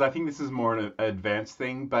this because I think this is more an advanced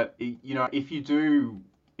thing, but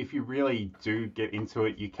if you really do get into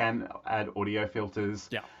it, you can add audio filters,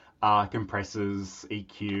 compressors,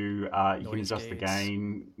 EQ, you can adjust the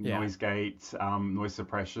gain, noise gates, noise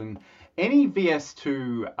suppression, any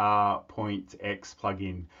VS2.x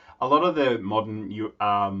plugin. A lot of the modern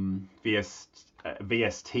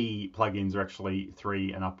VST plugins are actually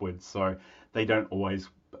 3 and upwards, so they don't always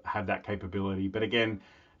have that capability. But again,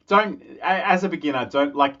 as a beginner,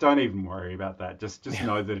 don't even worry about that. Just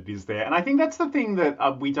know that it is there. And I think that's the thing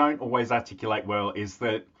that we don't always articulate well, is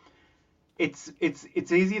that it's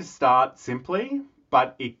easy to start simply,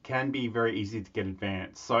 but it can be very easy to get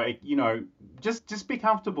advanced. So just be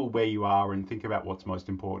comfortable where you are and think about what's most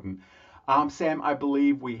important. Sam, I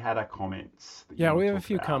believe we had a comment. Yeah, we have a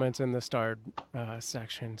few comments in the starred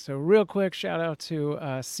section. So real quick, shout out to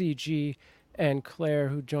CG and Claire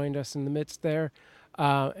who joined us in the midst there.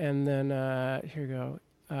 And then here we go.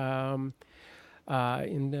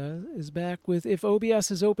 Is back with, if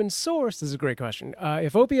OBS is open source. This is a great question.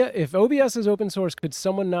 If OBS is open source, could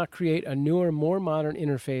someone not create a newer, more modern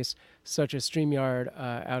interface such as StreamYard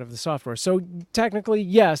out of the software? So technically,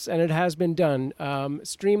 yes, and it has been done.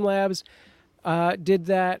 Streamlabs did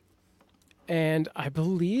that. And I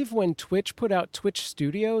believe when Twitch put out Twitch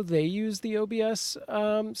Studio, they used the OBS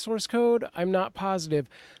source code. I'm not positive.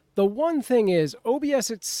 The one thing is,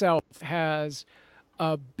 OBS itself has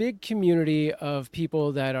a big community of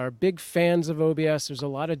people that are big fans of OBS. There's a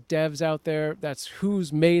lot of devs out there. That's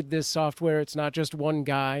who's made this software. It's not just one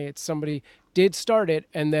guy. It's somebody did start it,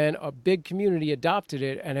 and then a big community adopted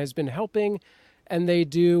it and has been helping. And they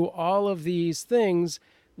do all of these things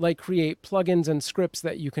like create plugins and scripts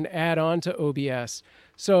that you can add on to OBS.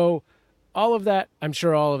 So all of that, I'm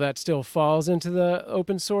sure all of that still falls into the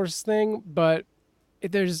open source thing, but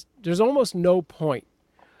there's almost no point.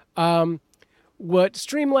 What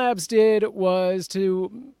Streamlabs did was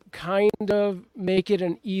to kind of make it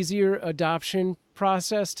an easier adoption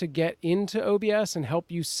process to get into OBS and help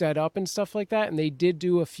you set up and stuff like that. And they did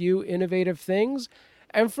do a few innovative things.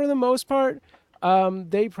 And for the most part,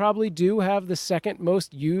 they probably do have the second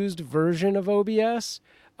most used version of OBS.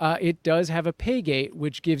 It does have a pay gate,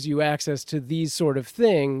 which gives you access to these sort of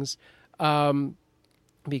things.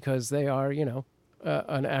 because they are,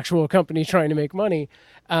 an actual company trying to make money.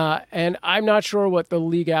 And I'm not sure what the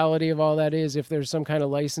legality of all that is, if there's some kind of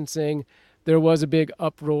licensing. There was a big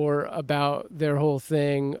uproar about their whole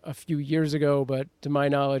thing a few years ago, but to my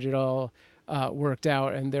knowledge, it all worked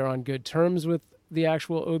out, and they're on good terms with the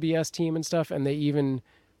actual OBS team and stuff, and they even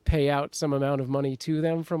pay out some amount of money to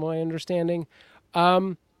them, from my understanding.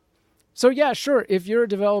 So yeah, sure. If you're a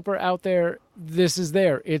developer out there, this is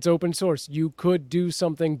there. It's open source. You could do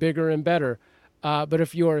something bigger and better. But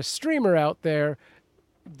if you're a streamer out there,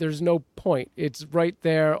 there's no point. It's right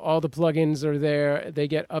there. All the plugins are there. They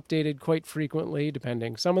get updated quite frequently,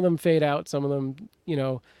 depending. Some of them fade out. Some of them,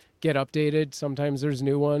 get updated. Sometimes there's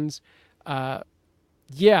new ones.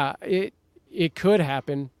 Yeah, it could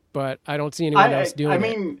happen, but I don't see anyone else doing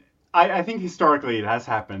it. I think historically it has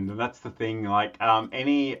happened, and that's the thing. Like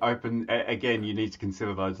any open, again, you need to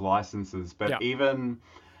consider those licenses. But even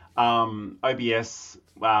OBS,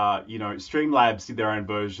 Streamlabs did their own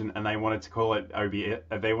version, and they wanted to call it OBS.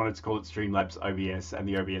 They wanted to call it Streamlabs OBS, and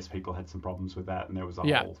the OBS people had some problems with that, and there was a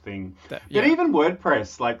whole thing. But even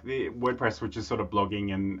WordPress, like the WordPress, which is sort of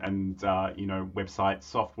blogging and website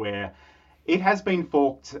software. It has been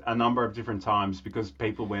forked a number of different times because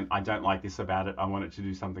people went, I don't like this about it. I want it to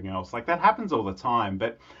do something else. Like that happens all the time.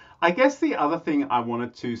 But I guess the other thing I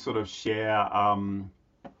wanted to sort of share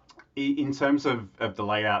in terms of the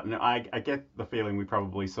layout, and I get the feeling we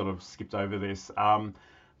probably sort of skipped over this.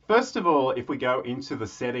 First of all, if we go into the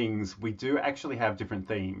settings, we do actually have different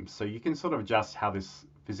themes. So you can sort of adjust how this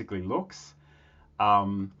physically looks.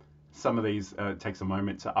 Some of these takes a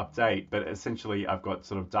moment to update, but essentially I've got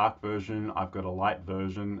sort of dark version, I've got a light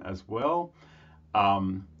version as well.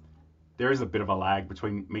 There is a bit of a lag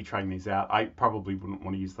between me trying these out. I probably wouldn't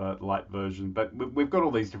want to use the light version, but we've got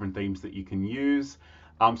all these different themes that you can use.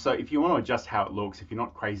 So if you want to adjust how it looks, if you're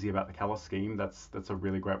not crazy about the color scheme, that's a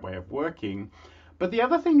really great way of working. But the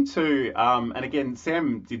other thing too, and again,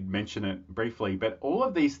 Sam did mention it briefly, but all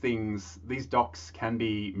of these things, these docs can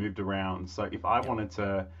be moved around. So if I wanted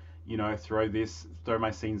to throw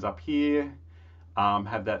my scenes up here,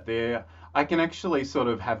 have that there. I can actually sort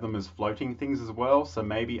of have them as floating things as well. So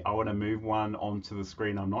maybe I want to move one onto the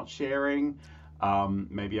screen I'm not sharing.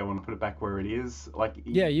 Maybe I want to put it back where it is. Like,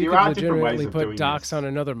 yeah, you there could are different ways legitimately of put doing docs this. on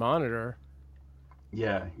another monitor.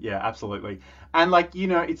 Yeah, absolutely. And like,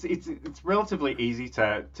 it's relatively easy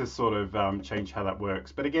to sort of change how that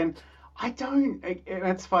works. But again, and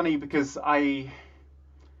it's funny because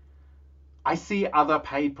I see other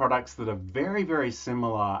paid products that are very, very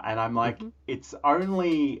similar, and I'm like, it's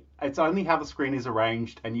only how the screen is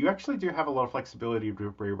arranged, and you actually do have a lot of flexibility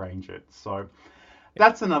to rearrange it. So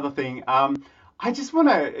that's another thing. I just want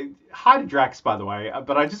to hi to Drax, by the way,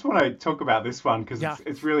 but I just want to talk about this one because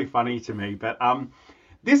it's really funny to me. But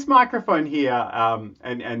this microphone here,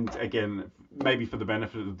 and again, maybe for the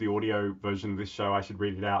benefit of the audio version of this show, I should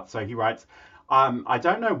read it out. So he writes. I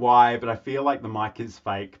don't know why, but I feel like the mic is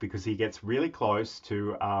fake because he gets really close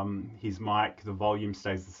to his mic. The volume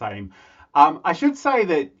stays the same. I should say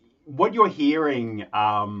that what you're hearing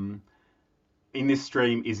in this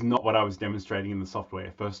stream is not what I was demonstrating in the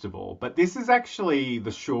software, first of all. But this is actually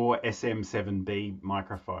the Shure SM7B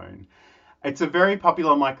microphone. It's a very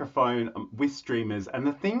popular microphone with streamers. And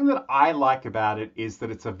the thing that I like about it is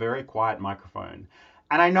that it's a very quiet microphone.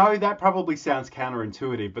 And I know that probably sounds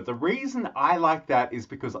counterintuitive, but the reason I like that is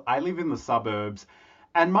because I live in the suburbs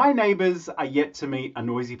and my neighbors are yet to meet a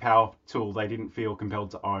noisy power tool they didn't feel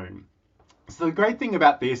compelled to own. So the great thing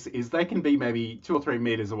about this is they can be maybe 2 or 3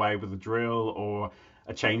 meters away with a drill or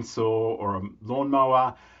a chainsaw or a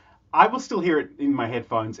lawnmower. I will still hear it in my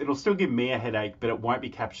headphones. It'll still give me a headache, but it won't be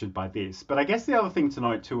captured by this. But I guess the other thing to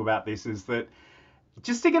note too about this is that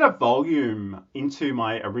just to get a volume into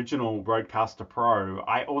my original Rodecaster Pro,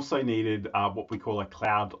 I also needed what we call a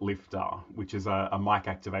cloud lifter, which is a mic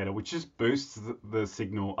activator, which just boosts the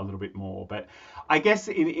signal a little bit more. But I guess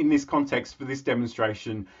in this context, for this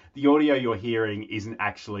demonstration, the audio you're hearing isn't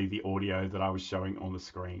actually the audio that I was showing on the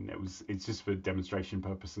screen. It's just for demonstration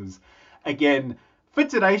purposes. Again, for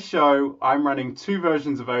today's show, I'm running 2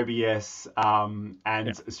 versions of OBS and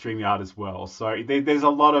StreamYard as well. So there's a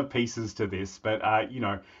lot of pieces to this, but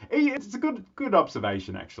it's a good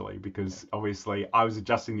observation actually, because obviously I was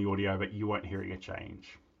adjusting the audio, but you weren't hearing a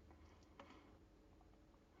change.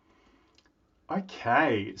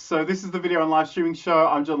 Okay, so this is the video and live streaming show.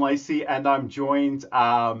 I'm John Lacey, and I'm joined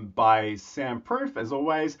by Sam Proof, as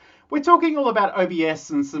always. We're talking all about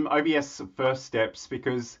OBS and some OBS first steps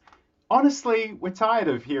because honestly, we're tired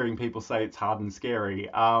of hearing people say it's hard and scary.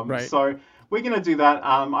 Right. So we're going to do that.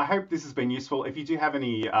 I hope this has been useful. If you do have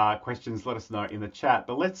any questions, let us know in the chat.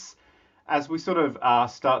 But let's as we sort of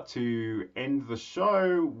start to end the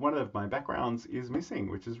show, one of my backgrounds is missing,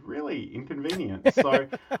 which is really inconvenient. So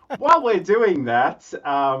while we're doing that,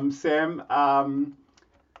 Sam,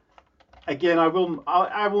 again, I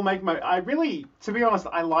will make my. I really, to be honest,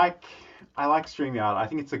 I like StreamYard. I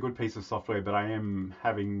think it's a good piece of software, but I am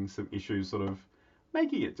having some issues sort of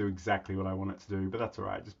making it do exactly what I want it to do. But that's all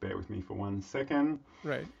right. Just bear with me for 1 second.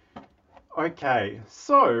 Right. Okay,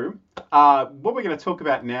 so what we're going to talk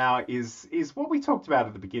about now is what we talked about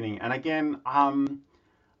at the beginning. And again,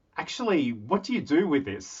 actually, what do you do with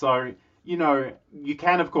this? So, you know, you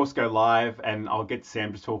can, of course, go live, and I'll get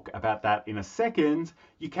Sam to talk about that in a second.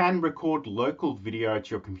 You can record local video to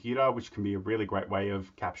your computer, which can be a really great way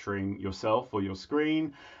of capturing yourself or your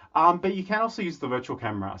screen. But you can also use the virtual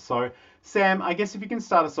camera. So, Sam, I guess if you can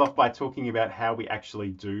start us off by talking about how we actually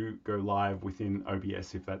do go live within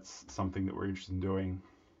OBS, if that's something that we're interested in doing.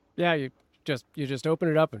 Yeah, you just open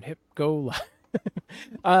it up and hit go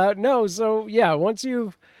live. No, so yeah, once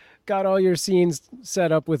you've got all your scenes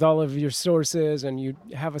set up with all of your sources and you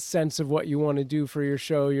have a sense of what you want to do for your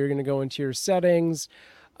show, you're going to go into your settings,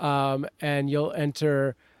 and you'll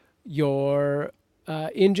enter your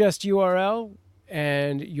ingest URL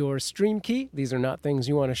and your stream key. These are not things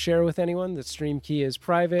you want to share with anyone. The stream key is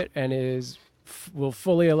private and will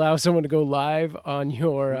fully allow someone to go live on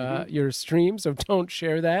your stream. So don't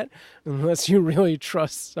share that unless you really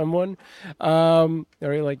trust someone, or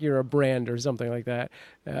like you're a brand or something like that.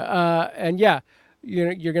 And yeah,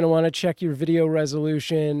 you're going to want to check your video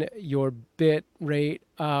resolution, your bit rate,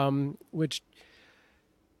 which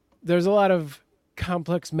there's a lot of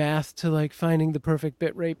complex math to like finding the perfect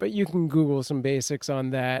bit rate, but you can Google some basics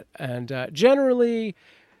on that. And generally,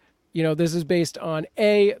 this is based on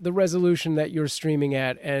A, the resolution that you're streaming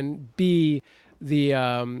at, and B, the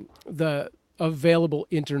available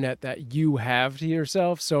internet that you have to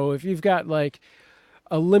yourself. So if you've got like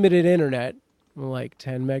a limited internet, like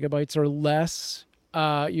 10 megabytes or less,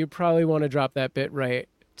 you probably want to drop that bit rate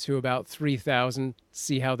to about 3,000,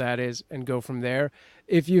 see how that is, and go from there.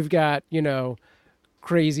 If you've got,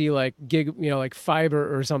 crazy like gig, like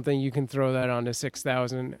fiber or something, you can throw that on to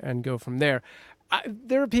 6,000 and go from there.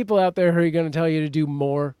 There are people out there who are going to tell you to do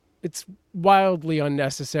more. It's wildly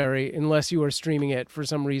unnecessary unless you are streaming it for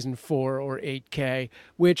some reason 4 or 8K,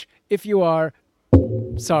 which if you are,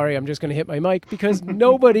 sorry, I'm just going to hit my mic because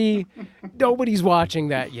nobody's watching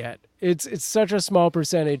that yet. It's such a small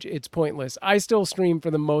percentage. It's pointless. I still stream for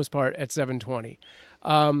the most part at 720.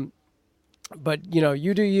 But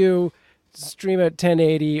you do you. Stream at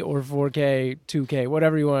 1080 or 4K, 2K,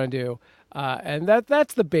 whatever you want to do. And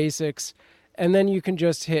that's the basics. And then you can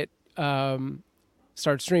just hit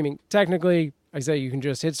start streaming. Technically, I say you can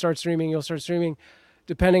just hit start streaming, you'll start streaming.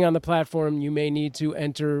 Depending on the platform, you may need to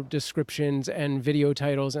enter descriptions and video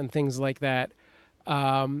titles and things like that.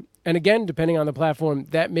 And again, depending on the platform,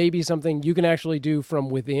 that may be something you can actually do from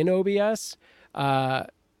within OBS.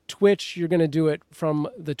 Twitch, you're going to do it from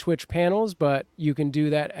the Twitch panels, but you can do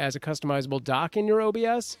that as a customizable dock in your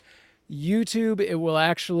OBS. YouTube, it will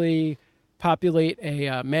actually populate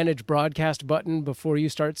a manage broadcast button before you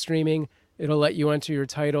start streaming. It'll let you enter your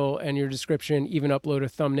title and your description, even upload a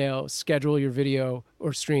thumbnail, schedule your video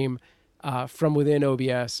or stream from within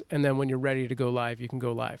OBS. And then when you're ready to go live, you can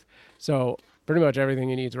go live. So pretty much everything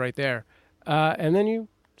you need is right there. And then you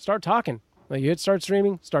start talking. Like you hit start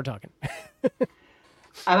streaming, start talking.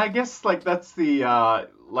 And I guess like that's the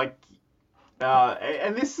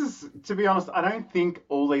and this is, to be honest, I don't think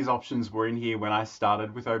all these options were in here when I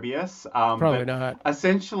started with OBS. Probably not.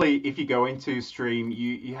 Essentially, if you go into Stream,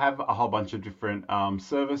 you have a whole bunch of different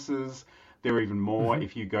services. There are even more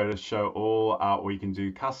if you go to Show All, or you can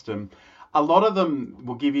do Custom. A lot of them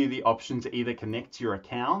will give you the option to either connect to your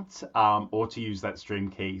account or to use that stream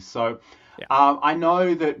key. So I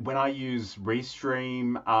know that when I use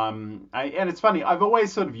Restream, and it's funny, I've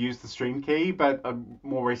always sort of used the stream key, but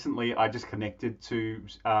more recently I just connected to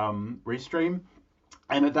Restream.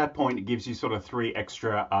 And at that point, it gives you sort of 3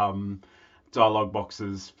 extra dialog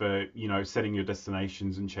boxes for, setting your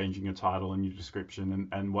destinations and changing your title and your description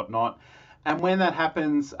and whatnot. And when that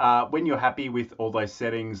happens, when you're happy with all those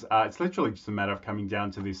settings, it's literally just a matter of coming down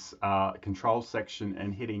to this control section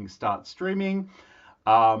and hitting start streaming.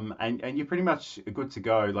 And you're pretty much good to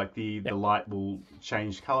go. Like the light will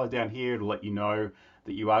change color down here to let you know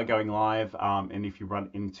that you are going live, and if you run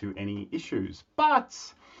into any issues. But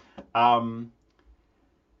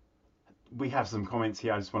we have some comments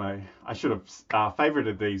here. I should have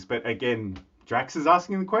favorited these, but again, Drax is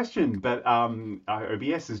asking the question, but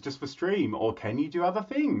OBS is just for stream, or can you do other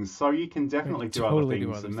things? So you can definitely do other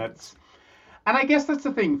things, and that's And I guess that's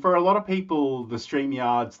the thing. For a lot of people, the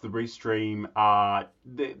StreamYards, the Restream,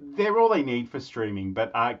 they're all they need for streaming.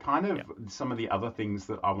 But kind of some of the other things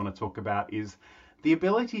that I want to talk about is the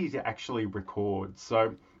ability to actually record.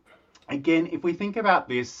 So again, if we think about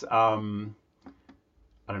this, I don't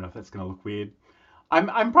know if that's going to look weird. I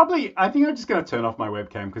think I'm just going to turn off my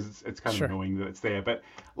webcam because it's kind of annoying that it's there. But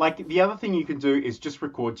like the other thing you can do is just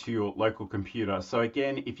record to your local computer. So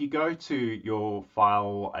again, if you go to your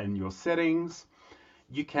file and your settings,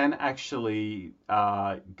 you can actually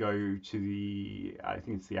go to I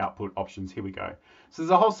think it's the output options. Here we go. So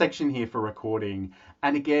there's a whole section here for recording.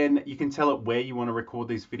 And again, you can tell it where you want to record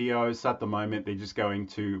these videos. So at the moment, they're just going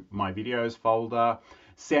to my videos folder.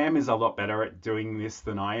 Sam is a lot better at doing this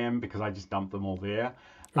than I am because I just dump them all there.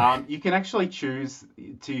 You can actually choose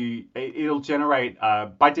it'll generate,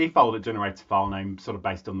 by default, it generates a file name sort of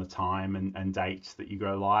based on the time and dates that you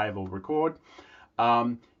go live or record.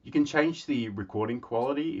 You can change the recording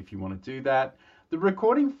quality if you want to do that. The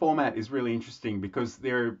recording format is really interesting because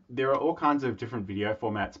there are all kinds of different video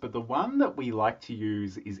formats, but the one that we like to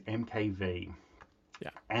use is MKV. Yeah.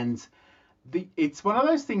 And it's one of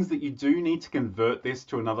those things that you do need to convert this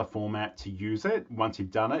to another format to use it once you've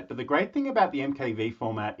done it. But the great thing about the MKV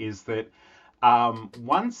format is that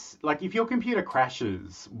if your computer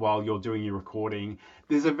crashes while you're doing your recording,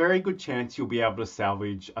 there's a very good chance you'll be able to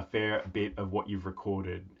salvage a fair bit of what you've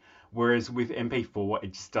recorded. Whereas with MP4,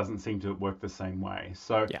 it just doesn't seem to work the same way.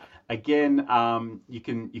 So again, you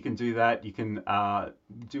can do that. You can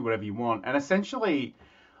do whatever you want. And essentially,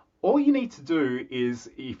 all you need to do is,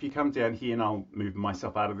 if you come down here, and I'll move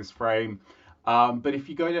myself out of this frame, but if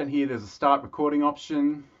you go down here, there's a start recording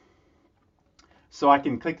option. So I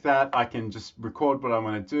can click that. I can just record what I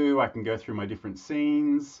want to do. I can go through my different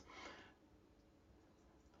scenes.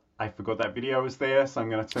 I forgot that video was there, so I'm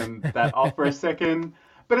going to turn that off for a second.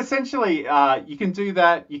 But essentially, you can do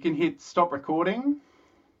that. You can hit stop recording.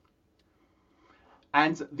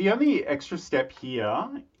 And the only extra step here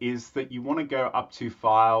is that you want to go up to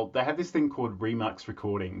file. They have this thing called Remux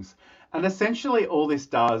recordings. And essentially all this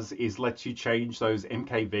does is lets you change those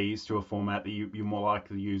MKVs to a format that you're more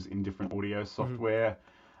likely to use in different audio software.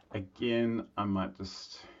 Again, I might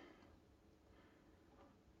just...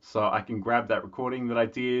 So I can grab that recording that I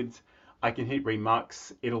did. I can hit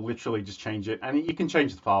Remux. It'll literally just change it. And you can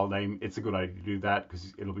change the file name. It's a good idea to do that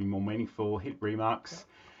because it'll be more meaningful. Hit Remux. Okay.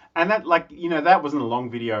 And that, that wasn't a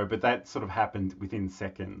long video, but that sort of happened within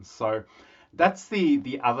seconds. So that's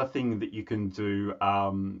the other thing that you can do,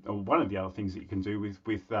 or one of the other things that you can do with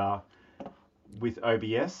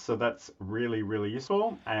OBS. So that's really, really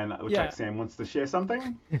useful. And it looks like Sam wants to share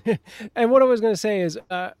something. And what I was going to say is,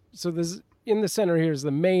 so there's in the center here is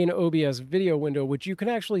the main OBS video window, which you can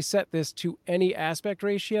actually set this to any aspect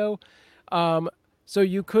ratio. So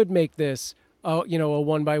you could make this a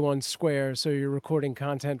 1:1 square, so you're recording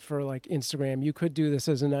content for like Instagram. You could do this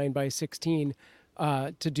as a 9:16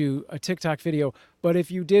 to do a TikTok video. But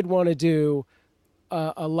if you did want to do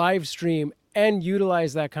a live stream and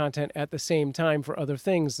utilize that content at the same time for other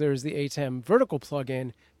things, there's the ATEM vertical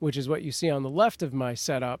plugin, which is what you see on the left of my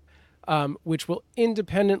setup, which will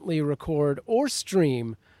independently record or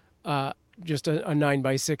stream just a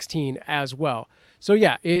 9:16 as well. So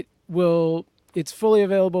yeah, it's fully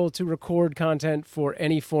available to record content for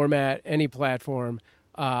any format, any platform.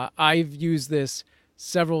 I've used this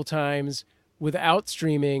several times without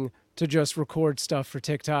streaming to just record stuff for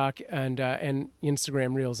TikTok and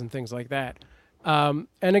Instagram Reels and things like that. And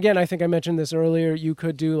again, I think I mentioned this earlier, you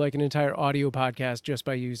could do like an entire audio podcast just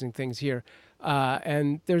by using things here.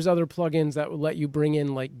 And there's other plugins that will let you bring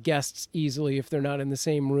in like guests easily if they're not in the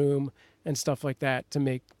same room and stuff like that to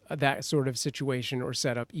make that sort of situation or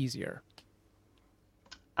setup easier.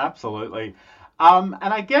 Absolutely. And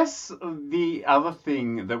I guess the other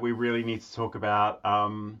thing that we really need to talk about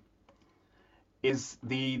is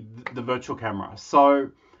the virtual camera. So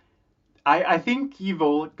I think you've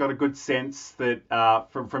all got a good sense that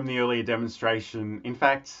from the earlier demonstration. In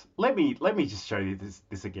fact, let me just show you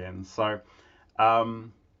this again. So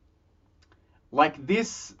like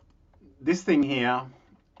this thing here,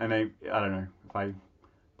 and I don't know if I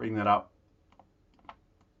bring that up.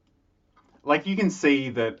 Like you can see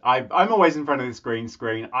that I'm always in front of this green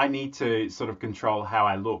screen. I need to sort of control how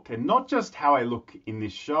I look, and not just how I look in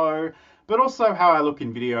this show, but also how I look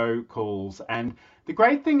in video calls. And the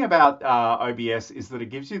great thing about OBS is that it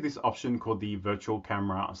gives you this option called the virtual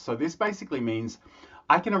camera. So this basically means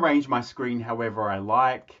I can arrange my screen however I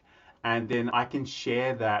like, and then I can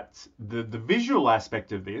share that. The visual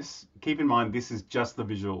aspect of this, keep in mind this is just the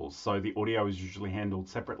visuals, so the audio is usually handled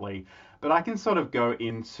separately, but I can sort of go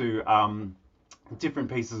into different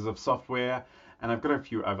pieces of software, and I've got a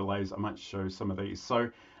few overlays. I might show some of these. So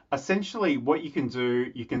essentially what you can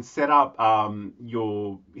do, you can set up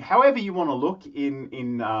your however you want to look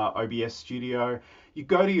in OBS Studio. You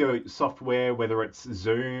go to your software, whether it's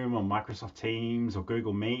Zoom or Microsoft Teams or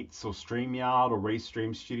Google Meets or StreamYard or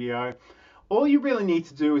Restream Studio. All you really need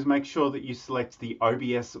to do is make sure that you select the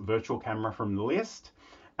OBS virtual camera from the list,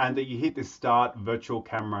 and that you hit the Start Virtual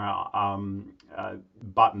Camera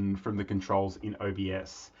button from the controls in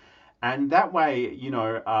OBS. And that way, you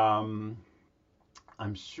know,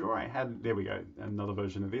 I'm sure I had, there we go, another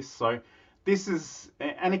version of this. So this is,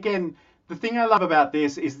 and again, the thing I love about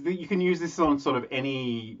this is that you can use this on sort of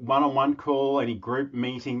any one-on-one call, any group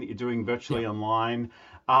meeting that you're doing virtually online.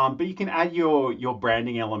 But you can add your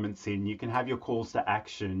branding elements in. You can have your calls to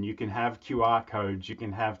action. You can have QR codes. You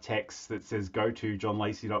can have text that says go to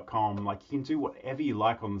johnlacey.com. Like, you can do whatever you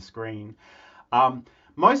like on the screen.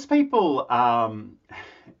 Most people, and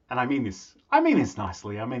I mean this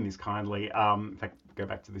nicely, I mean this kindly. In fact, go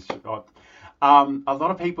back to this shot. A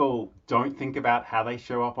lot of people don't think about how they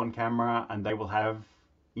show up on camera, and they will have,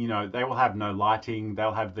 you know, they will have no lighting.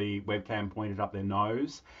 They'll have the webcam pointed up their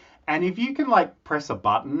nose. And if you can like press a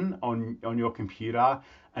button on your computer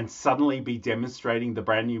and suddenly be demonstrating the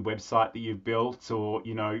brand new website that you've built, or,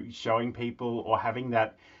 you know, showing people, or having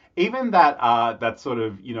that, even that sort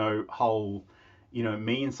of, you know, whole, you know,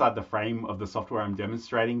 me inside the frame of the software I'm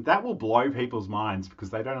demonstrating, that will blow people's minds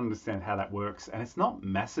because they don't understand how that works. And it's not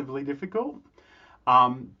massively difficult.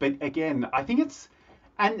 But again, I think it's,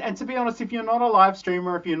 and to be honest, if you're not a live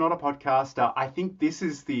streamer, if you're not a podcaster, I think this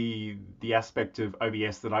is the aspect of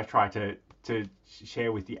OBS that I try to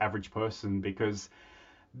share with the average person, because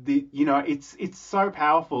you know, it's so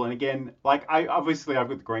powerful. And again, like, I've got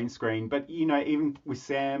the green screen, but, you know, even with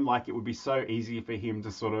Sam, like, it would be so easy for him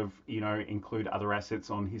to sort of, you know, include other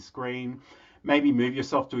assets on his screen. Maybe move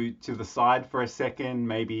yourself to the side for a second.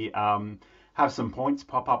 Maybe have some points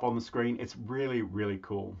pop up on the screen. It's really, really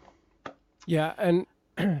cool. Yeah, and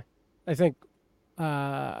I think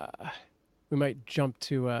we might jump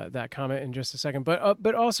to that comment in just a second,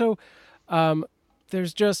 but also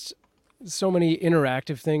there's just so many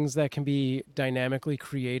interactive things that can be dynamically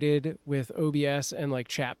created with OBS and like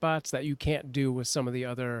chatbots that you can't do with some of the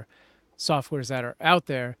other softwares that are out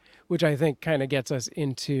there, which I think kind of gets us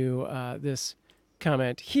into this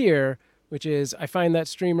comment here, which is, I find that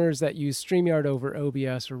streamers that use StreamYard over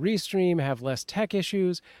OBS or Restream have less tech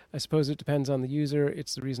issues. I suppose it depends on the user.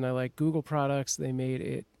 It's the reason I like Google products. They made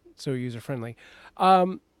it so user-friendly.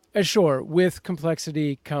 Sure, with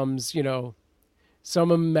complexity comes, you know,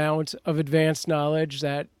 some amount of advanced knowledge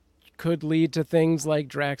that could lead to things like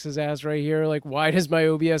Drax's ass right here. Like, why does my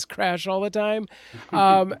OBS crash all the time?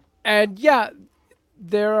 And yeah,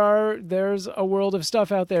 there's a world of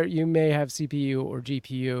stuff out there. You may have CPU or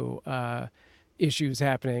GPU issues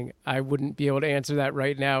happening. I wouldn't be able to answer that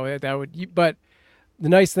right now. But the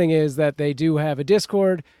nice thing is that they do have a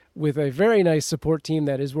Discord with a very nice support team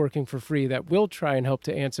that is working for free that will try and help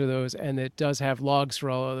to answer those, and it does have logs for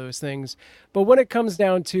all of those things. But when it comes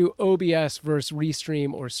down to OBS versus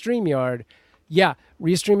Restream or StreamYard, yeah,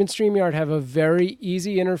 Restream and StreamYard have a very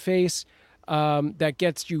easy interface that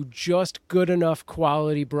gets you just good enough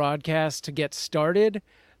quality broadcast to get started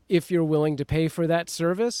if you're willing to pay for that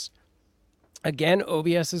service. Again,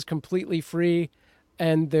 OBS is completely free,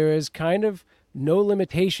 and there is kind of no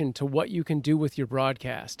limitation to what you can do with your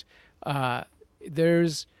broadcast.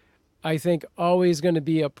 There's, I think, always going to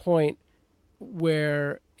be a point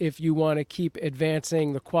where if you want to keep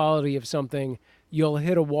advancing the quality of something, you'll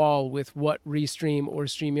hit a wall with what Restream or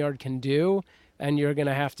StreamYard can do, and you're going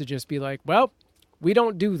to have to just be like, well, we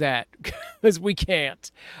don't do that because we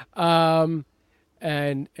can't. And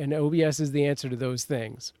OBS is the answer to those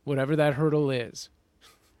things, whatever that hurdle is.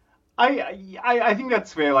 I think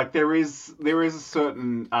that's fair. Like, there is a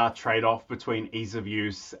certain trade-off between ease of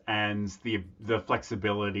use and the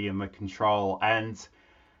flexibility and the control. And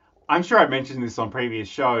I'm sure I've mentioned this on previous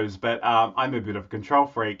shows, but I'm a bit of a control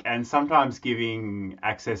freak, and sometimes giving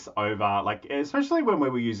access over, like, especially when we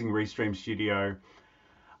were using Restream Studio,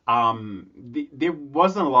 there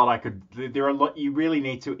wasn't a lot there are a lot, you really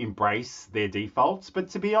need to embrace their defaults. But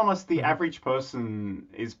to be honest, the average person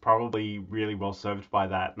is probably really well served by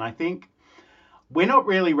that. And I think we're not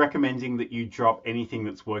really recommending that you drop anything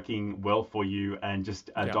that's working well for you and just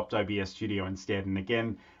adopt OBS Studio instead. And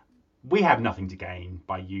again, we have nothing to gain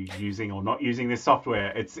by you using or not using this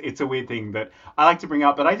software. It's a weird thing that I like to bring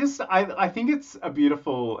up, but I think it's a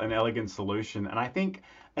beautiful and elegant solution. And I think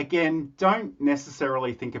again, don't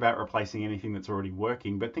necessarily think about replacing anything that's already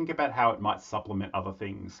working, but think about how it might supplement other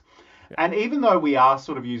things. Yeah. And even though we are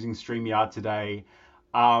sort of using StreamYard today,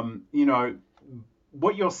 you know,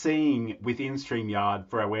 what you're seeing within StreamYard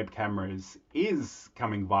for our web cameras is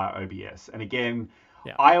coming via OBS. And again,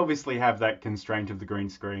 Yeah. I obviously have that constraint of the green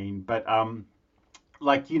screen, but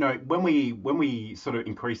like, you know, when we sort of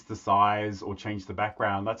increase the size or change the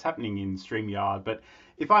background, that's happening in StreamYard. But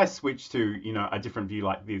if I switch to, you know, a different view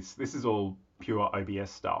like this is all pure OBS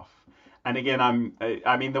stuff. And again,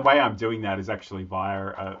 I mean, the way I'm doing that is actually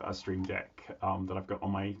via a Stream Deck that I've got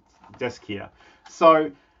on my desk here.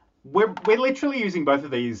 So we're literally using both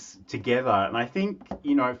of these together. And I think,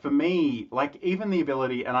 you know, for me, like even the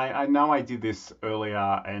ability, and I know I did this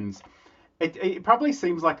earlier, and it probably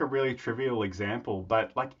seems like a really trivial example,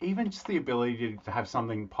 but like even just the ability to have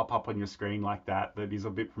something pop up on your screen like that is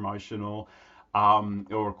a bit promotional,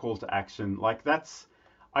 or a call to action, like that's,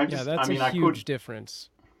 that's a huge difference.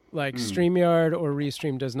 Like StreamYard or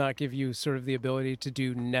Restream does not give you sort of the ability to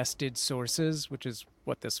do nested sources, which is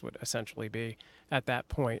what this would essentially be at that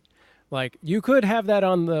point. Like you could have that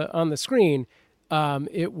on the screen.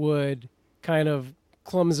 It would kind of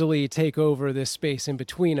clumsily take over this space in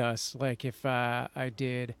between us. Like if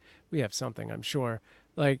we have something, I'm sure,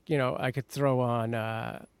 like, you know, I could throw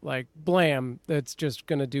on like Blam that's just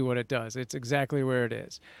going to do what it does. It's exactly where it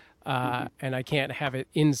is. And I can't have it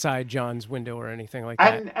inside John's window or anything like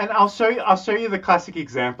that. And I'll show you the classic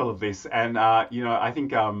example of this. And you know, I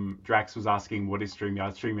think Drax was asking what is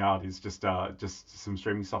StreamYard. StreamYard is just some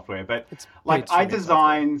streaming software. But It's like I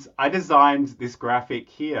designed this graphic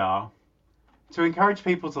here to encourage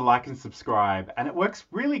people to like and subscribe, and it works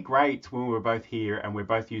really great when we're both here and we're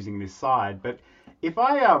both using this side. But if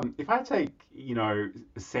I take, you know,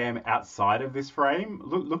 Sam outside of this frame,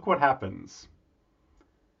 look what happens.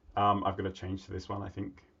 I've got to change to this one, I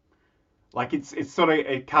think. Like it's sort of,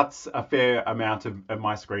 it cuts a fair amount of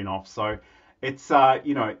my screen off. So it's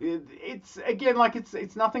you know, it's again, like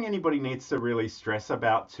it's nothing anybody needs to really stress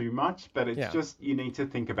about too much, but it's just, you need to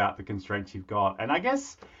think about the constraints you've got. And I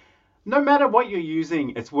guess no matter what you're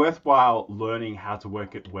using, it's worthwhile learning how to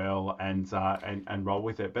work it well and roll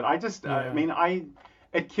with it. But I just, I mean,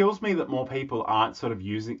 it kills me that more people aren't sort of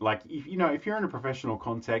using, like, if you know, if you're in a professional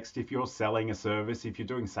context, if you're selling a service, if you're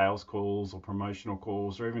doing sales calls or promotional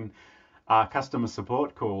calls or even customer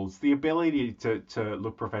support calls, the ability to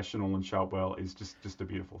look professional and show up well is just a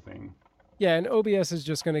beautiful thing. Yeah, and OBS is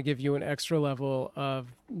just going to give you an extra level of,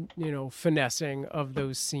 you know, finessing of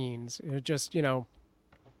those scenes. It just, you know,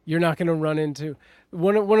 you're not going to run into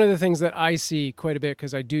one of the things that I see quite a bit,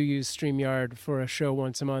 because I do use StreamYard for a show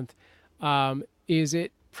once a month, is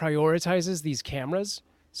it prioritizes these cameras.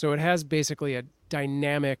 So it has basically a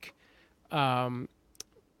dynamic camera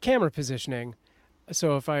positioning.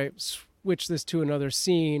 So if I switch this to another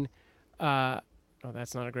scene, oh,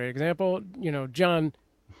 that's not a great example. You know, John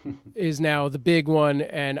is now the big one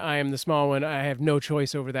and I am the small one. I have no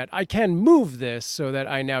choice over that. I can move this so that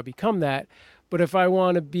I now become that. But if I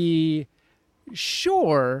want to be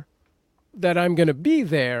sure that I'm going to be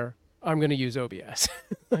there, I'm going to use OBS.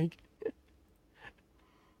 Like,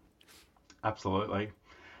 absolutely.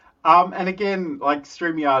 And again, like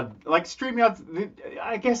StreamYard,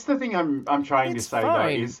 I guess the thing I'm trying to say though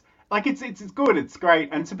is, like, it's good, it's great.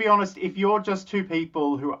 And to be honest, if you're just two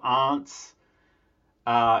people who aren't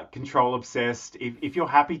control obsessed, if you're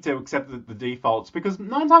happy to accept the defaults, because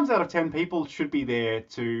 9 times out of 10 people should be there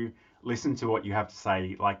to listen to what you have to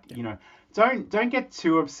say. Like, you know, don't get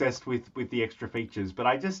too obsessed with the extra features. But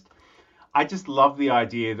I just love the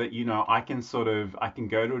idea that, you know, I can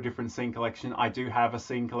go to a different scene collection. I do have a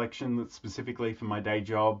scene collection that's specifically for my day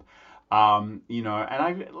job. You know, and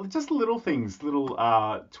I just little things, little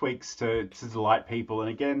tweaks to delight people. And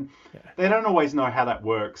again, they don't always know how that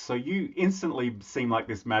works. So you instantly seem like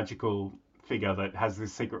this magical figure that has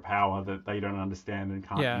this secret power that they don't understand and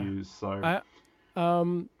can't use. So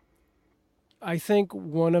I think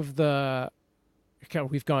one of the,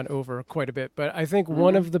 we've gone over quite a bit, but I think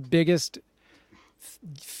one of the biggest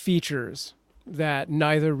features that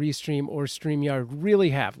neither Restream or StreamYard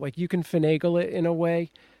really have, like you can finagle it in a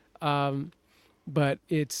way, but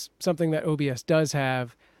it's something that OBS does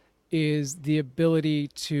have, is the ability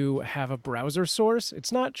to have a browser source.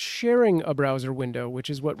 It's not sharing a browser window,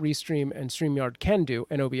 which is what Restream and StreamYard can do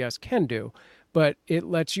and OBS can do, but it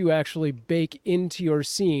lets you actually bake into your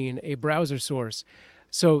scene a browser source.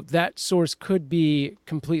 So that source could be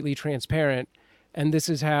completely transparent. And this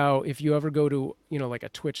is how, if you ever go to, you know, like a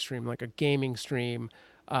Twitch stream, like a gaming stream,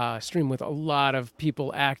 stream with a lot of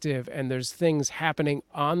people active and there's things happening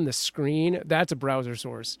on the screen, that's a browser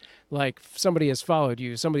source. Like somebody has followed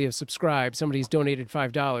you, somebody has subscribed, somebody's donated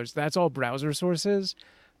 $5. That's all browser sources.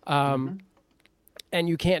 And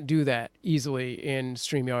you can't do that easily in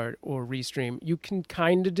StreamYard or Restream. You can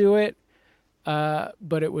kind of do it,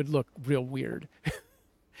 but it would look real weird.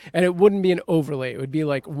 And it wouldn't be an overlay. It would be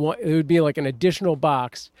like an additional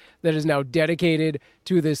box that is now dedicated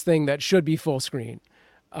to this thing that should be full screen.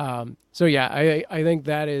 So yeah, I think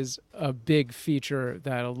that is a big feature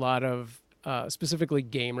that a lot of specifically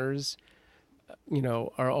gamers,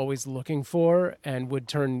 are always looking for and would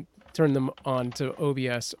turn them on to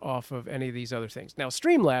OBS off of any of these other things. Now,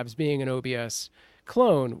 Streamlabs being an OBS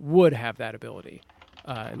clone would have that ability.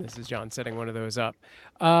 And this is John setting one of those up.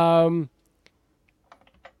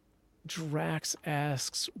 Drax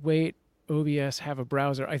asks, wait, OBS have a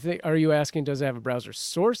browser? Are you asking, does it have a browser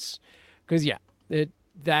source? Because yeah, it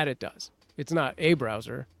does. It's not a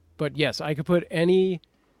browser, but yes, I could put any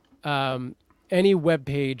web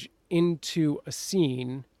page into a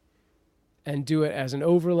scene and do it as an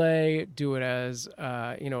overlay, do it as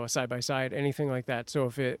a side-by-side, anything like that. So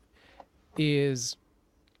if it is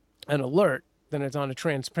an alert, then it's on a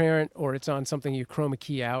transparent or it's on something you chroma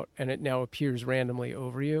key out and it now appears randomly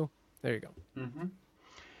over you. There you go. Mm-hmm.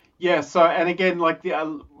 Yeah. So, and again, like we've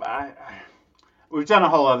done a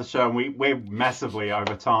whole other show and we're massively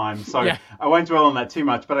over time. So yeah. I won't dwell on that too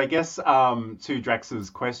much, but I guess to Drax's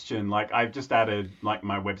question, like I've just added like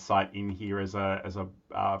my website in here as a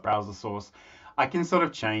browser source. I can sort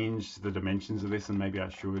of change the dimensions of this and maybe I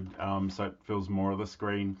should, so it fills more of the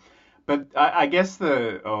screen. But I guess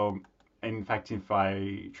in fact, if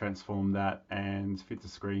I transform that and fit the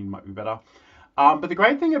screen might be better. But the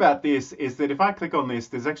great thing about this is that if I click on this,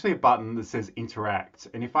 there's actually a button that says interact.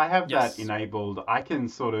 And if I have that enabled, I can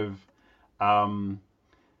sort of,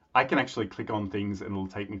 I can actually click on things and it'll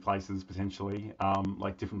take me places potentially,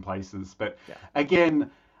 like different places. But again,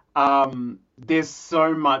 there's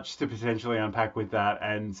so much to potentially unpack with that.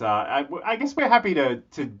 And I guess we're happy to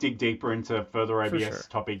dig deeper into further OBS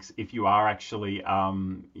topics if you are actually,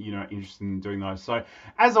 interested in doing those. So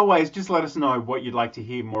as always, just let us know what you'd like to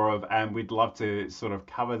hear more of, and we'd love to sort of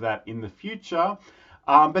cover that in the future.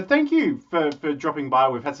 But thank you for dropping by.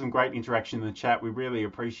 We've had some great interaction in the chat. We really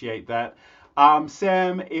appreciate that.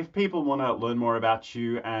 Sam, if people want to learn more about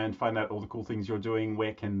you and find out all the cool things you're doing,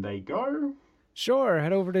 where can they go? Sure.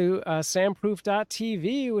 Head over to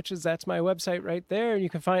samproof.tv, that's my website right there. You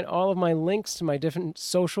can find all of my links to my different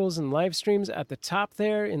socials and live streams at the top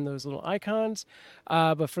there in those little icons.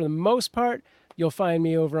 But for the most part, you'll find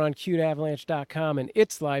me over on cuteavalanche.com and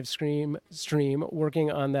its live stream working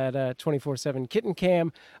on that 24/7 kitten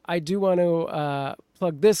cam. I do want to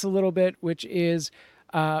plug this a little bit, which is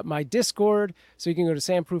my Discord. So you can go to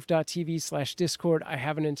samproof.tv/Discord. I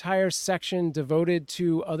have an entire section devoted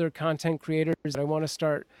to other content creators that I want to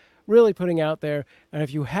start really putting out there. And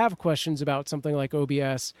if you have questions about something like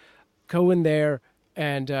OBS, go in there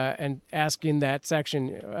and ask in that section,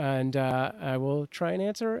 and I will try and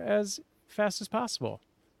answer as fast as possible.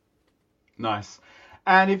 Nice.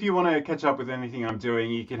 And if you want to catch up with anything I'm doing,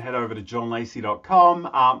 you can head over to johnlacey.com.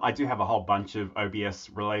 I do have a whole bunch of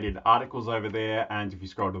OBS-related articles over there, and if you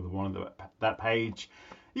scroll to the one of that page,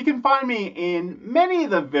 you can find me in many of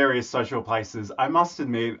the various social places. I must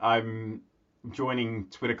admit, I'm joining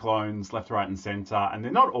Twitter clones left, right, and center, and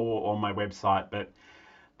they're not all on my website, but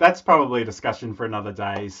that's probably a discussion for another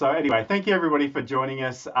day. So anyway, thank you everybody for joining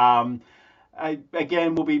us.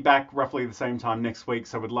 Again, we'll be back roughly the same time next week,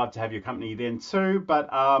 so we'd love to have your company then too. But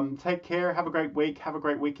take care, have a great week, have a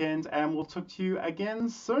great weekend, and we'll talk to you again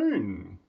soon.